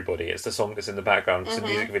kills everybody. It's the song that's in the background because the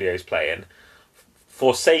music video is playing.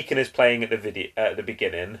 Forsaken is playing at the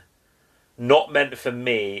beginning. Not Meant for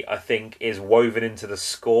Me, I think, is woven into the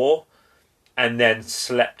score. And then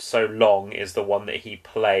Slept So Long is the one that he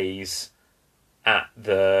plays at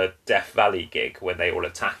the Death Valley gig when they all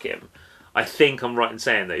attack him. I think I'm right in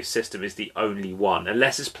saying, though, System is the only one.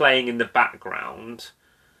 Unless it's playing in the background,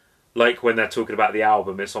 like when they're talking about the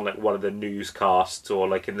album, it's on like one of the newscasts or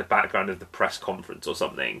like in the background of the press conference or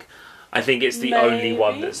something. I think it's the only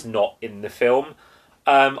one that's not in the film.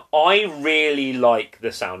 I really like the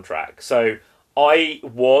soundtrack. So I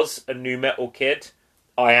was a nu metal kid.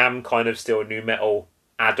 I am kind of still a nu metal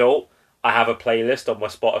adult. I have a playlist on my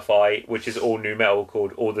Spotify which is all nu metal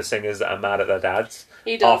called All the Singers That Are Mad at Their Dads.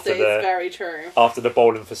 He does it, it's very true. After the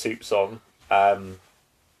Bowling for Soup song.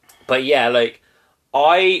 But yeah, like,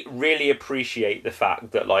 I really appreciate the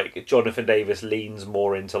fact that like Jonathan Davis leans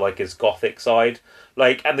more into like his gothic side.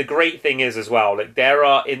 Like, and the great thing is as well, like there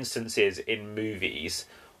are instances in movies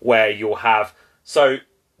where you'll have, so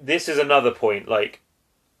this is another point, like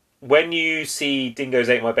when you see Dingoes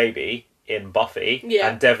Ate My Baby in Buffy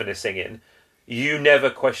and Devon is singing, you never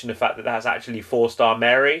question the fact that that's actually 4-Star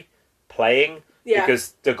Mary playing,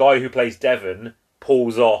 because the guy who plays Devon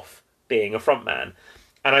pulls off being a frontman.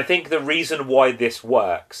 And I think the reason why this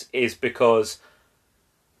works is because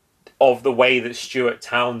of the way that Stuart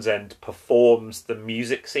Townsend performs the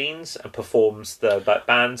music scenes and performs the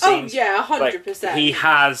band scenes. Oh, yeah, 100%. Like, he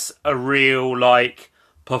has a real, like,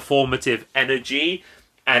 performative energy,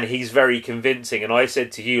 and he's very convincing. And I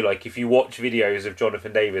said to you, like, if you watch videos of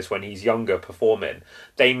Jonathan Davis when he's younger performing,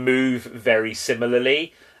 they move very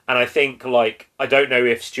similarly. And I think, like, I don't know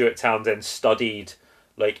if Stuart Townsend studied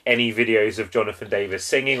like any videos of Jonathan Davis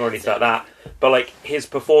singing or anything like that, but like his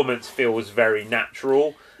performance feels very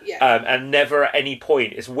natural, and never at any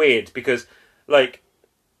point, it's weird because like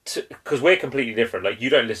because we're completely different. Like, you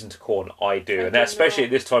don't listen to Korn, I do, and especially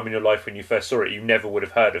at this time in your life when you first saw it, you never would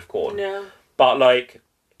have heard of Korn. No. But like,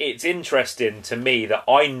 it's interesting to me that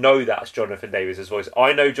I know that's Jonathan Davis's voice.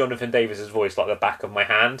 I know Jonathan Davis's voice like the back of my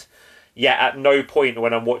hand, yet at no point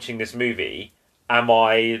when I'm watching this movie am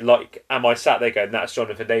I sat there going, that's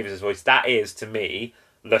Jonathan Davis's voice. That is, to me,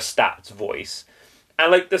 Lestat's voice.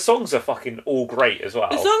 And, like, the songs are fucking all great as well.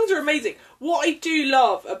 The songs are amazing. What I do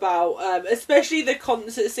love about, especially the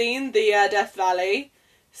concert scene, the Death Valley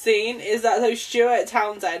scene, is that though Stuart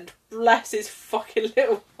Townsend, bless his fucking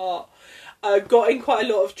little heart, got in quite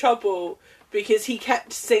a lot of trouble because he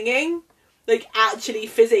kept singing. Like, actually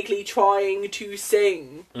physically trying to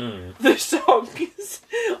sing the songs.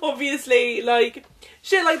 Obviously, like,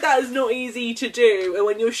 shit like that is not easy to do. And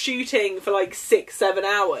when you're shooting for, like, 6-7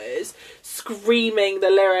 hours, screaming the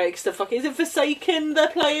lyrics to fucking... Is it Forsaken they're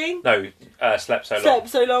playing? No, Slept So Long. Slept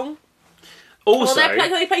So Long. Also... Well,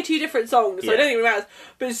 they play two different songs, so I don't even matter.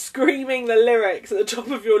 But screaming the lyrics at the top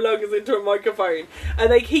of your lungs into a microphone.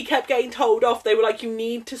 And he kept getting told off. They were like, you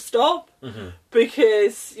need to stop.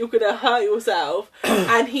 Because you're going to hurt yourself.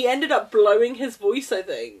 And he ended up blowing his voice, I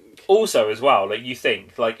think. Also, as well, like, you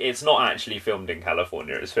think, like, it's not actually filmed in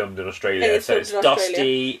California. It's filmed in Australia. So it's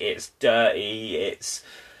dusty, it's dirty, it's...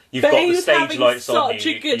 You've got the stage lights on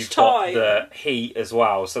you, you've got the heat as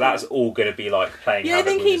well, so that's all going to be like playing havoc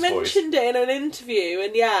with his voice. Yeah, I think he mentioned it in an interview,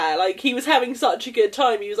 and like he was having such a good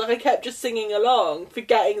time. He was like, I kept just singing along,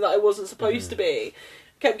 forgetting that I wasn't supposed to be.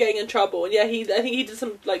 Kept getting in trouble, and I think he did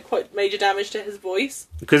some like quite major damage to his voice.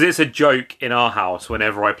 Because it's a joke in our house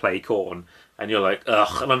whenever I play Korn. And you're like,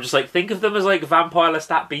 ugh. And I'm just like, think of them as like Vampire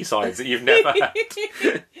Lestat B-sides that you've never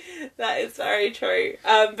had. That is very true.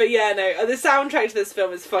 But yeah, no, the soundtrack to this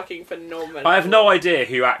film is fucking phenomenal. I have no idea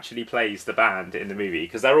who actually plays the band in the movie,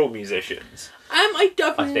 because they're all musicians. I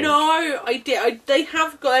have no idea. They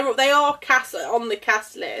are cast on the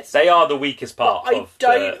cast list. They are the weakest part of the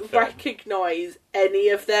film. I don't recognise any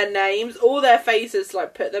of their names. All their faces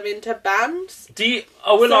like put them into bands.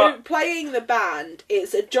 Playing the band,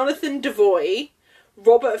 it's a Jonathan Devoy,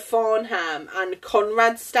 Robert Farnham, and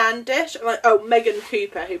Conrad Standish. And Megan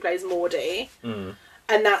Cooper, who plays Maudie. And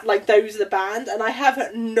that, like, those are the band. And I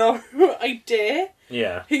have no idea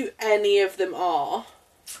who any of them are.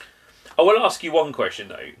 I will ask you one question,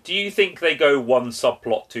 though. Do you think they go one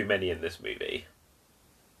subplot too many in this movie?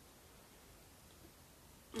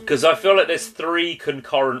 Because I feel like there's 3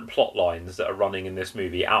 concurrent plot lines that are running in this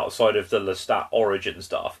movie outside of the Lestat origin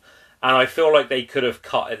stuff. And I feel like they could have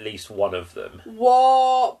cut at least one of them.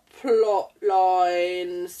 What plot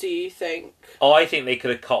lines do you think? I think they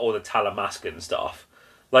could have cut all the Talamascan stuff.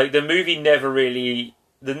 Like, the movie never really...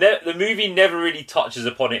 The movie never really touches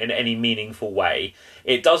upon it in any meaningful way.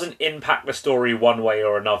 It doesn't impact the story one way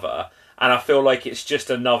or another. And I feel like it's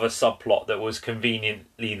just another subplot that was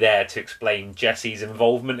conveniently there to explain Jesse's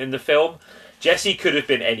involvement in the film. Jesse could have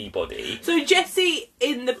been anybody. So Jessie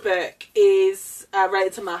in the book is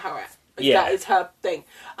related to Maharet. That is her thing.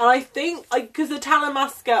 And I think, because the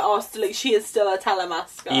Talamasca are still, she is still a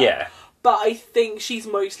Talamasca. Yeah. But I think she's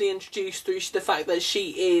mostly introduced through the fact that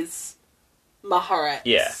she is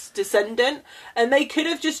Maharet's descendant. And they could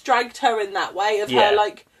have just dragged her in that way of her,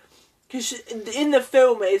 like... Because in the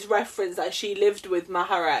film it is referenced that she lived with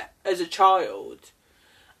Maharet as a child.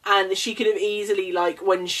 And she could have easily, like,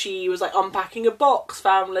 when she was, like, unpacking a box,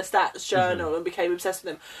 found Lestat's journal and became obsessed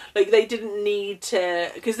with him. Like, they didn't need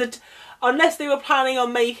to... Because unless they were planning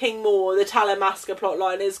on making more, the Talamasca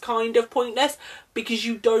plotline is kind of pointless. Because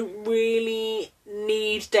you don't really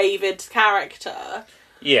need David's character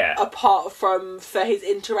Yeah. Apart from for his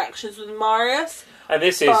interactions with Marius. And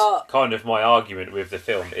this is kind of my argument with the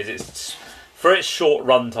film, is it's... For its short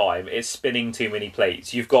runtime, it's spinning too many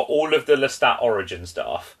plates. You've got all of the Lestat origin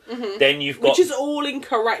stuff. Mm-hmm. Then you've got... Which is all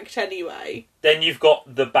incorrect anyway. Then you've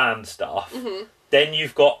got the band stuff. Mm-hmm. Then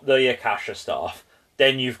you've got the Akasha stuff.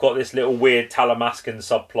 Then you've got this little weird Talamascan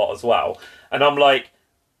subplot as well. And I'm like...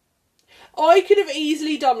 I could have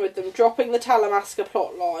easily done with them dropping the Talamasca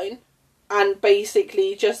plotline and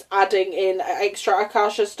basically just adding in extra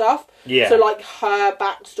Akasha stuff. Yeah. So, like, her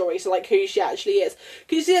backstory, so, like, who she actually is.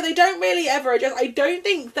 Because, yeah, they don't really ever address... I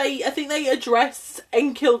think they address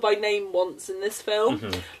Enkil by name once in this film.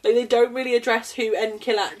 Mm-hmm. Like, they don't really address who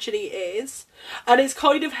Enkil actually is. And it's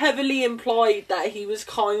kind of heavily implied that he was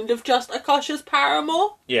kind of just Akasha's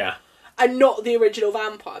paramour. Yeah. And not the original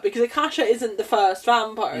vampire. Because Akasha isn't the first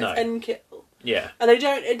vampire, it's Enkil. Yeah. And they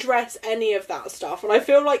don't address any of that stuff. And I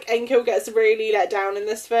feel like Enkil gets really let down in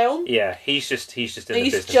this film. Yeah, he's just in the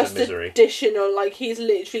business just of misery. Additional, like, he's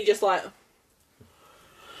literally just like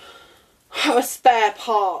a spare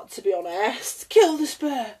part, to be honest. Kill the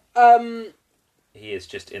spare. He is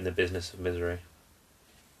just in the business of misery.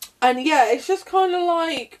 And yeah, it's just kind of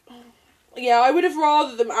like... Yeah, I would have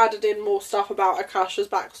rather them added in more stuff about Akasha's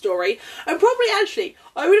backstory. And probably, actually,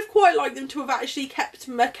 I would have quite liked them to have actually kept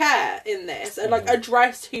Macaire in this and, like,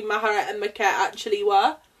 addressed who Maharet and Macaire actually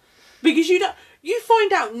were. Because you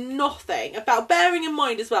find out nothing about, bearing in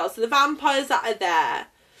mind as well, so the vampires that are there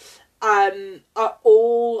are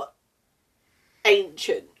all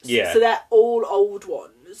ancients. Yeah. So they're all old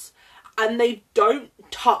ones. And they don't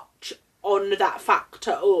touch on that fact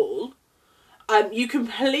at all. They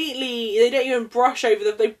don't even brush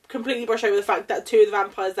over they completely brush over the fact that two of the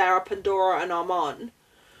vampires there are Pandora and Armand.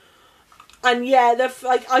 And yeah,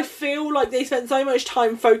 I feel like they spent so much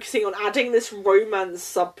time focusing on adding this romance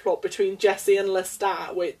subplot between Jesse and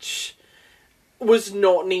Lestat, which was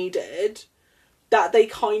not needed, that they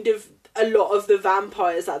kind of, a lot of the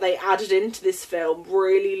vampires that they added into this film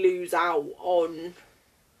really lose out on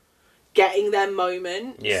getting their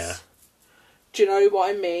moments. Yeah. Do you know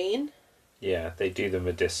what I mean? Yeah, they do them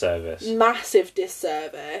a disservice. Massive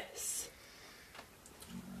disservice.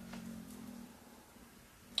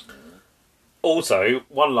 Also,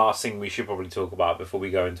 one last thing we should probably talk about before we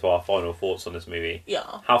go into our final thoughts on this movie.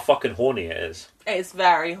 Yeah. How fucking horny it is. It's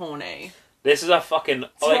very horny. This is a fucking...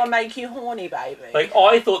 It's gonna make you horny, baby. Like,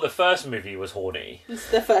 I thought the first movie was horny.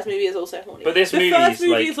 The first movie is also horny. But this the movie first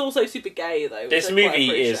movie like, is also super gay, though. This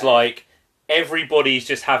movie is like, everybody's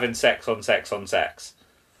just having sex on sex on sex.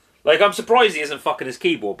 Like, I'm surprised he isn't fucking his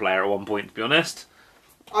keyboard player at one point, to be honest.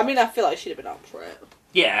 I mean, I feel like she'd have been up for it.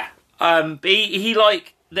 Yeah. But he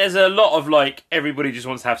like, there's a lot of, like, everybody just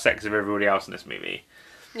wants to have sex with everybody else in this movie.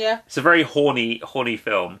 Yeah. It's a very horny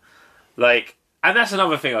film. Like, and that's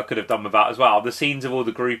another thing I could have done without as well. The scenes of all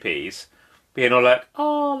the groupies being all like,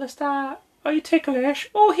 oh, Lestat, are you ticklish?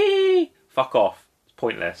 Oh, he. Fuck off. It's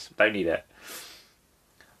pointless. Don't need it.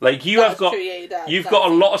 Like, you've got a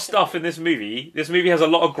lot of stuff in this movie. This movie has a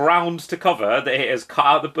lot of ground to cover that it has cut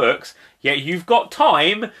out the books. Yet you've got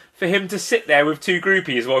time for him to sit there with two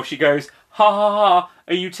groupies while she goes, ha ha ha,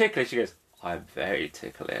 are you ticklish? She goes, I'm very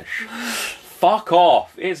ticklish. Fuck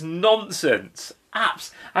off. It's nonsense. Apps.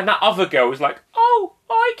 And that other girl was like, oh,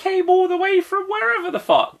 I came all the way from wherever the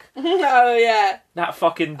fuck. Oh, yeah. That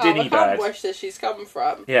fucking dinny bird. Where's she's come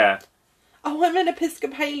from. Yeah. Oh, I'm an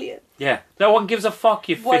Episcopalian. Yeah. No one gives a fuck,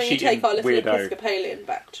 you Why don't fish-eating you take our little weirdo. Episcopalian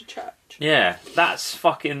back to church? Yeah, that's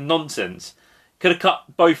fucking nonsense. Could have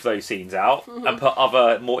cut both those scenes out and put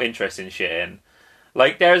other more interesting shit in.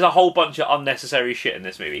 Like, there's a whole bunch of unnecessary shit in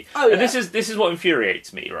this movie. Oh, yeah. And this is what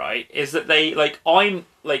infuriates me, right? Is that they, like, I'm,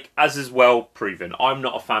 like, as is well proven, I'm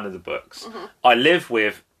not a fan of the books. I live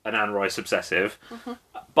with an Anne Rice obsessive,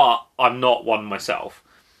 but I'm not one myself.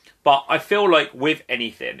 But I feel like with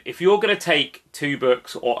anything, if you're going to take two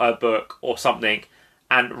books or a book or something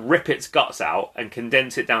and rip its guts out and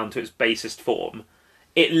condense it down to its basest form,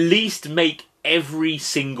 at least make every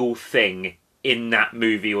single thing in that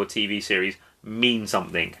movie or TV series mean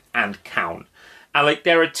something and count. And, like,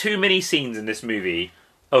 there are too many scenes in this movie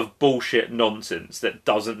of bullshit nonsense that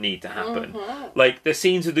doesn't need to happen. Like, the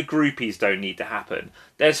scenes with the groupies don't need to happen.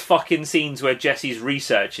 There's fucking scenes where Jesse's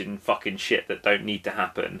researching fucking shit that don't need to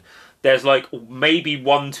happen. There's, like, maybe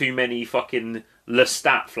one too many fucking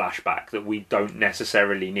Lestat flashback that we don't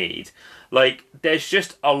necessarily need. Like, there's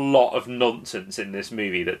just a lot of nonsense in this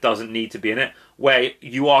movie that doesn't need to be in it, where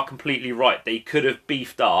you are completely right. They could have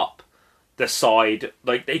beefed up the side,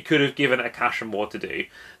 like, they could have given Akasha more to do.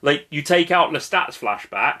 Like, you take out Lestat's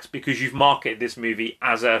flashbacks because you've marketed this movie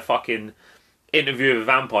as a fucking Interview with a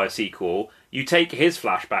Vampire sequel. You take his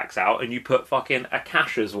flashbacks out and you put fucking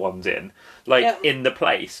Akasha's ones in, like, in the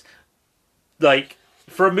place. Like,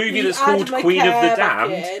 for a movie that's called Queen of the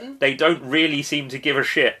Damned, they don't really seem to give a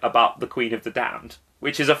shit about the Queen of the Damned,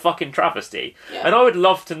 which is a fucking travesty. Yeah. And I would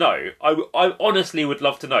love to know, I honestly would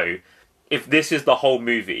love to know, if this is the whole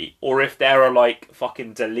movie, or if there are, like,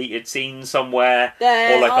 fucking deleted scenes somewhere,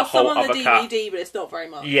 there or, like, a whole other cut. There are some on the DVD, cut. but it's not very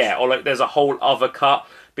much. Yeah, or, like, there's a whole other cut,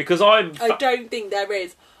 because I don't think there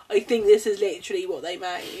is. I think this is literally what they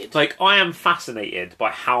made. Like, I am fascinated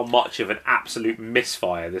by how much of an absolute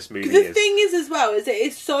misfire this movie is. The thing is, as well, is it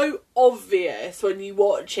is so obvious when you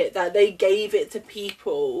watch it that they gave it to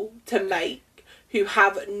people to make who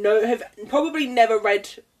have probably never read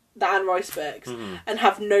the Anne Rice books and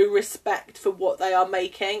have no respect for what they are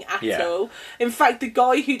making at all. In fact, the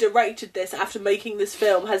guy who directed this after making this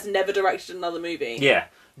film has never directed another movie. Yeah.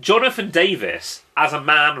 Jonathan Davis, as a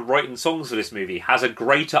man writing songs for this movie, has a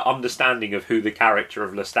greater understanding of who the character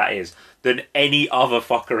of Lestat is than any other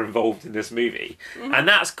fucker involved in this movie. And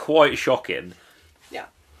that's quite shocking. Yeah.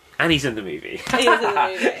 And he's in the movie. He is in the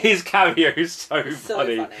movie. His cameo is so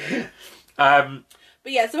funny. But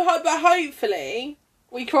yeah, but hopefully,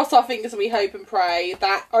 we cross our fingers and we hope and pray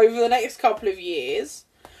that over the next couple of years,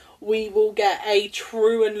 we will get a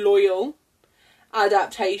true and loyal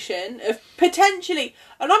adaptation of potentially,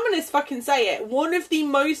 and I'm going to fucking say it, one of the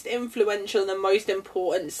most influential and the most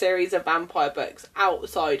important series of vampire books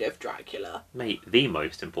outside of Dracula. Mate, the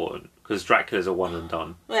most important, because Dracula's a one and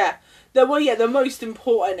done. Yeah. The most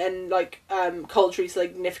important and, like, culturally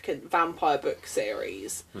significant vampire book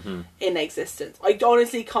series in existence. I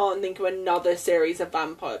honestly can't think of another series of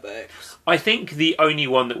vampire books. I think the only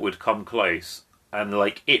one that would come close, and,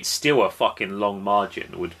 like, it's still a fucking long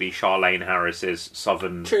margin, would be Charlaine Harris's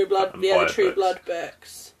Southern True Blood, the True Blood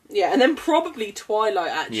books. Yeah, and then probably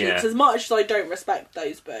Twilight, actually, because as much as I don't respect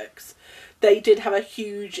those books, they did have a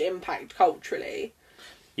huge impact culturally.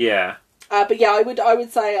 Yeah. But yeah, I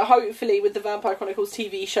would say, hopefully, with the Vampire Chronicles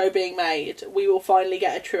TV show being made, we will finally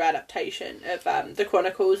get a true adaptation of the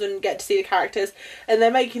Chronicles and get to see the characters. And they're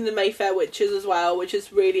making the Mayfair Witches as well, which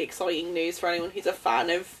is really exciting news for anyone who's a fan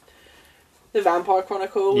of the Vampire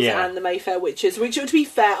Chronicles and the Mayfair Witches. Which, to be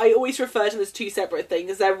fair, I always refer to them as two separate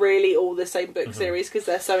things. They're really all the same book series because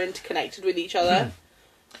they're so interconnected with each other.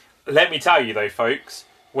 Let me tell you, though, folks,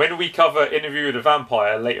 when we cover Interview with a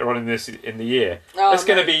Vampire later on in the year, it's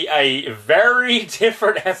going to be a very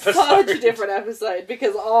different episode. Such a different episode,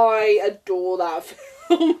 because I adore that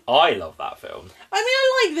film. I love that film. I mean,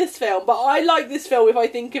 I like this film, but I like this film if I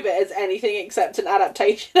think of it as anything except an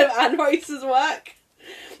adaptation of Anne Rice's work.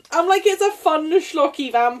 I'm like, it's a fun,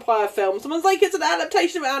 schlocky vampire film. Someone's like, it's an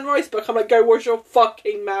adaptation of an Anne Rice book. I'm like, go wash your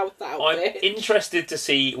fucking mouth out, I'm bitch. interested to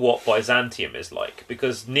see what Byzantium is like,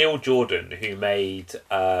 because Neil Jordan, who made...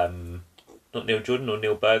 not Neil Jordan or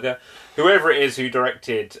Neil Berger, whoever it is who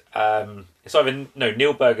directed... it's either... No,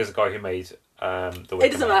 Neil Berger's the guy who made... The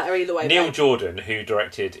it doesn't matter either way. Neil Jordan, who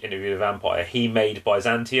directed Interview with a Vampire, he made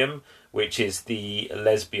Byzantium, which is the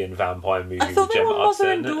lesbian vampire movie I thought with they Gemma were mother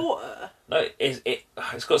Arterton. and daughter. No,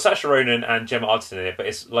 it's got Saoirse Ronan and Gemma Arterton in it, but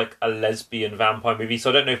it's like a lesbian vampire movie, so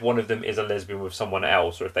I don't know if one of them is a lesbian with someone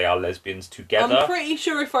else, or if they are lesbians together. I'm pretty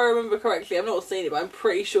sure, if I remember correctly, I've not seen it, but I'm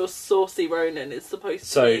pretty sure Saoirse Ronan is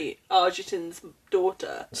supposed to be Argentin's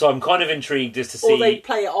daughter. So I'm kind of intrigued as to see... Or they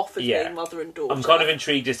play it off as being mother and daughter. I'm kind of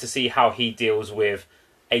intrigued as to see how he deals with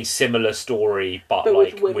a similar story, but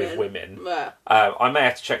like with women. Yeah. I may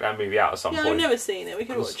have to check that movie out at some point. Yeah, I've never seen it. We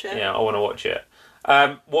could watch it. Yeah, I want to watch it.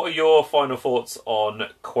 What are your final thoughts on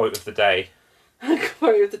Quote of the Day?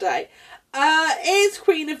 Quote of the Day. Is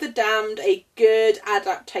Queen of the Damned a good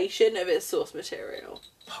adaptation of its source material?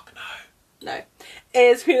 Fuck no. No.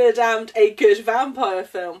 Is Queen of the Damned a good vampire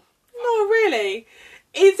film? Not really.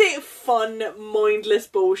 Is it fun, mindless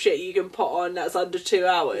bullshit you can put on that's under 2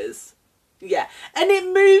 hours? Yeah. And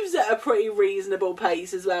it moves at a pretty reasonable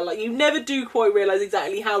pace as well. Like, you never do quite realise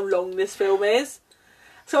exactly how long this film is.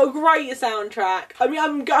 So a great soundtrack. I mean,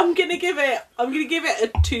 I'm gonna give it a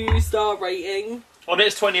 2-star rating. On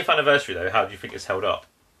its 20th anniversary, though, how do you think it's held up?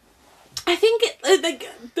 I think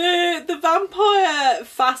the vampire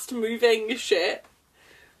fast moving shit,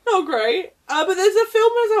 not great. But there's a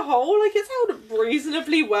film as a whole, like, it's held up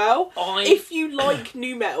reasonably well. If you like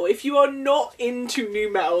nu metal, if you are not into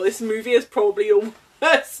nu metal, this movie is probably your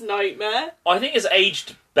worst nightmare. I think it's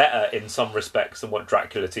aged better in some respects than what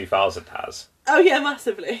Dracula 2000 has. Oh yeah,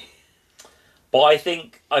 massively. But I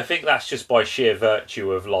think that's just by sheer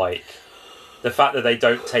virtue of, like, the fact that they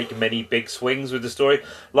don't take many big swings with the story.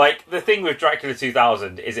 Like, the thing with Dracula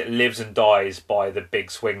 2000 is it lives and dies by the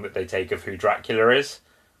big swing that they take of who Dracula is.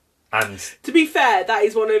 And to be fair, that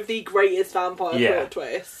is one of the greatest vampire Yeah. plot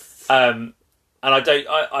twists. and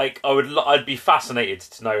I'd be fascinated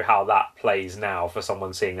to know how that plays now for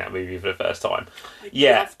someone seeing that movie for the first time. I'd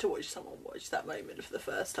Yeah. love to watch someone watch that moment for the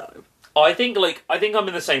first time. I think I'm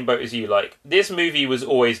in the same boat as you. Like, this movie was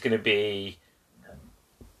always going to be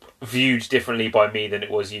viewed differently by me than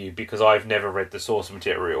it was you, because I've never read the source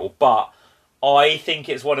material. But I think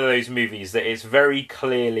it's one of those movies that is very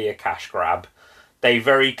clearly a cash grab. They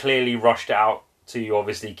very clearly rushed it out to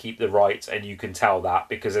obviously keep the rights, and you can tell that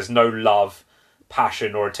because there's no love,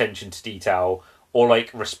 passion, or attention to detail, or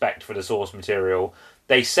like respect for the source material.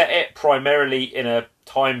 They set it primarily in a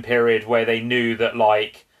time period where they knew that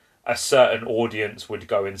like a certain audience would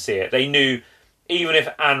go and see it. They knew even if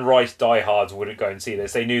Anne Rice diehards wouldn't go and see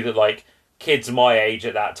this, they knew that like kids my age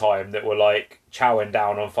at that time that were like chowing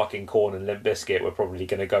down on fucking Korn and Limp Bizkit were probably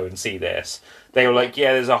going to go and see this. They were like,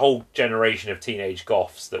 yeah, there's a whole generation of teenage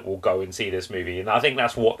goths that will go and see this movie, and I think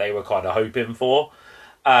that's what they were kind of hoping for.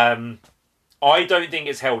 I don't think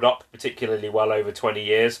it's held up particularly well over 20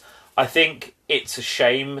 years. I think it's a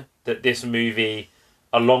shame that this movie,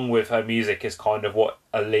 along with her music, is kind of what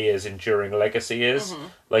Aaliyah's enduring legacy is. Mm-hmm.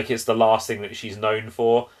 Like, it's the last thing that she's known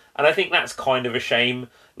for. And I think that's kind of a shame.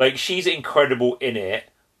 Like, she's incredible in it,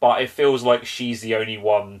 but it feels like she's the only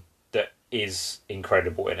one that is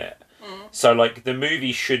incredible in it. Mm. So, like, the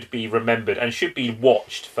movie should be remembered and should be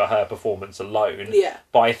watched for her performance alone. Yeah.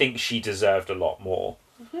 But I think she deserved a lot more.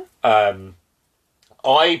 Mm-hmm.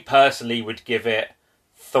 I personally would give it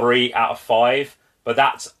 3 out of 5, but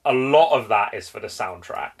that's a lot of that is for the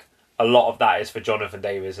soundtrack. A lot of that is for Jonathan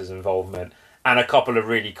Davis's involvement, and a couple of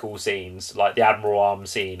really cool scenes, like the Admiral Arms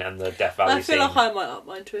scene and the Death Valley scene. I feel like I might up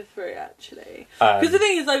mine to a 3, actually. Because the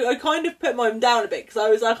thing is, I kind of put mine down a bit, because I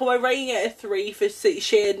was like, am I rating it a 3 for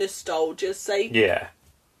sheer nostalgia's sake? Yeah.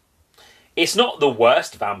 It's not the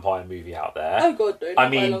worst vampire movie out there. Oh god, no,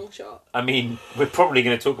 not by a long shot. I mean, we're probably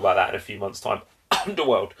going to talk about that in a few months' time.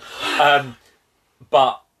 Underworld.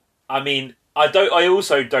 But, I mean, I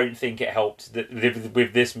also don't think it helped that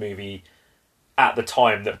with this movie at the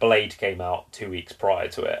time that Blade came out 2 weeks prior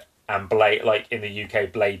to it. And Blade, like in the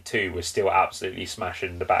UK, Blade 2 was still absolutely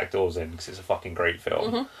smashing the back doors in because it's a fucking great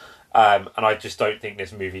film. Mm-hmm. And I just don't think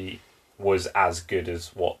this movie was as good as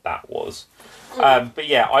what that was. But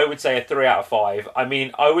yeah, I would say a 3 out of 5. I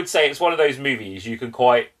mean, I would say it's one of those movies you can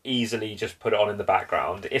quite easily just put it on in the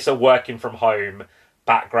background. It's a working from home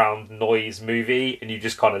background noise movie, and you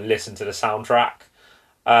just kind of listen to the soundtrack.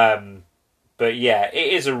 But yeah,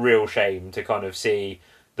 it is a real shame to kind of see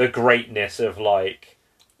the greatness of like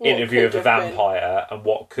Interview with a Vampire and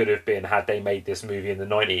what could have been had they made this movie in the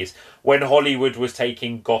 90s, when Hollywood was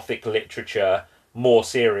taking gothic literature more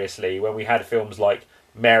seriously, when we had films like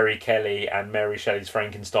Mary Kelly and Mary Shelley's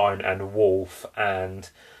Frankenstein and Wolf and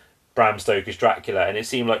Bram Stoker's Dracula, and it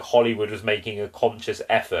seemed like Hollywood was making a conscious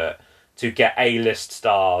effort to get A-list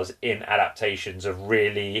stars in adaptations of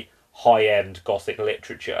really high-end gothic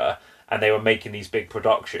literature, and they were making these big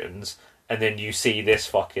productions, and then you see this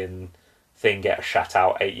fucking thing get shat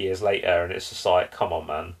out 8 years later, and it's just like, come on,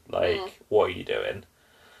 man, like, what are you doing?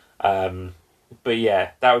 But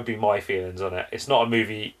yeah, that would be my feelings on it. It's not a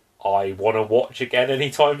movie I want to watch again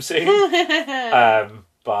anytime soon.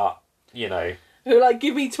 But, you know. Like,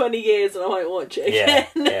 give me 20 years and I might watch it again.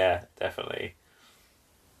 Yeah, definitely.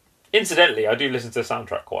 Incidentally, I do listen to the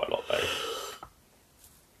soundtrack quite a lot, though.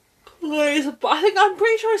 I'm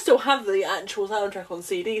pretty sure I still have the actual soundtrack on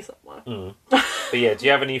CD somewhere. But yeah, do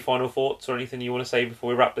you have any final thoughts or anything you want to say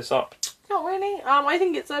before we wrap this up? Not really. I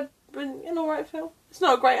think it's an alright film. It's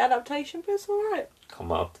not a great adaptation, but it's alright.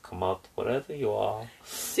 Come on, whatever you are.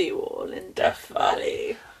 See you all in Death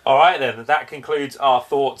Valley. Alright then, that concludes our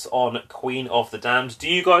thoughts on Queen of the Damned. Do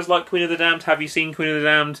you guys like Queen of the Damned? Have you seen Queen of the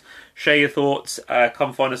Damned? Share your thoughts.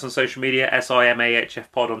 Come find us on social media, SIMAHF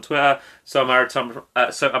Pod on Twitter, So Married Tumblr,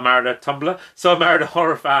 So Married a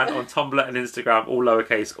Horror Fan on Tumblr and Instagram, all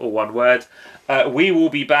lowercase, all one word. We will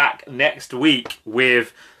be back next week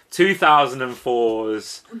with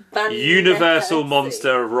 2004's Universal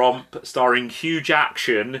Monster Romp starring Hugh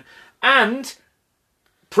Jackson, and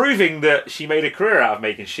proving that she made a career out of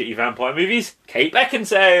making shitty vampire movies, Kate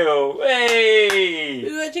Beckinsale. Hey!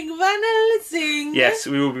 We're watching Van Helsing. Yes,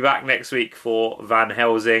 we will be back next week for Van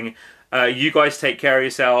Helsing. You guys take care of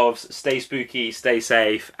yourselves, stay spooky, stay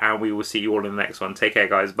safe, and we will see you all in the next one. Take care,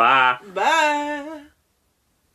 guys. Bye. Bye.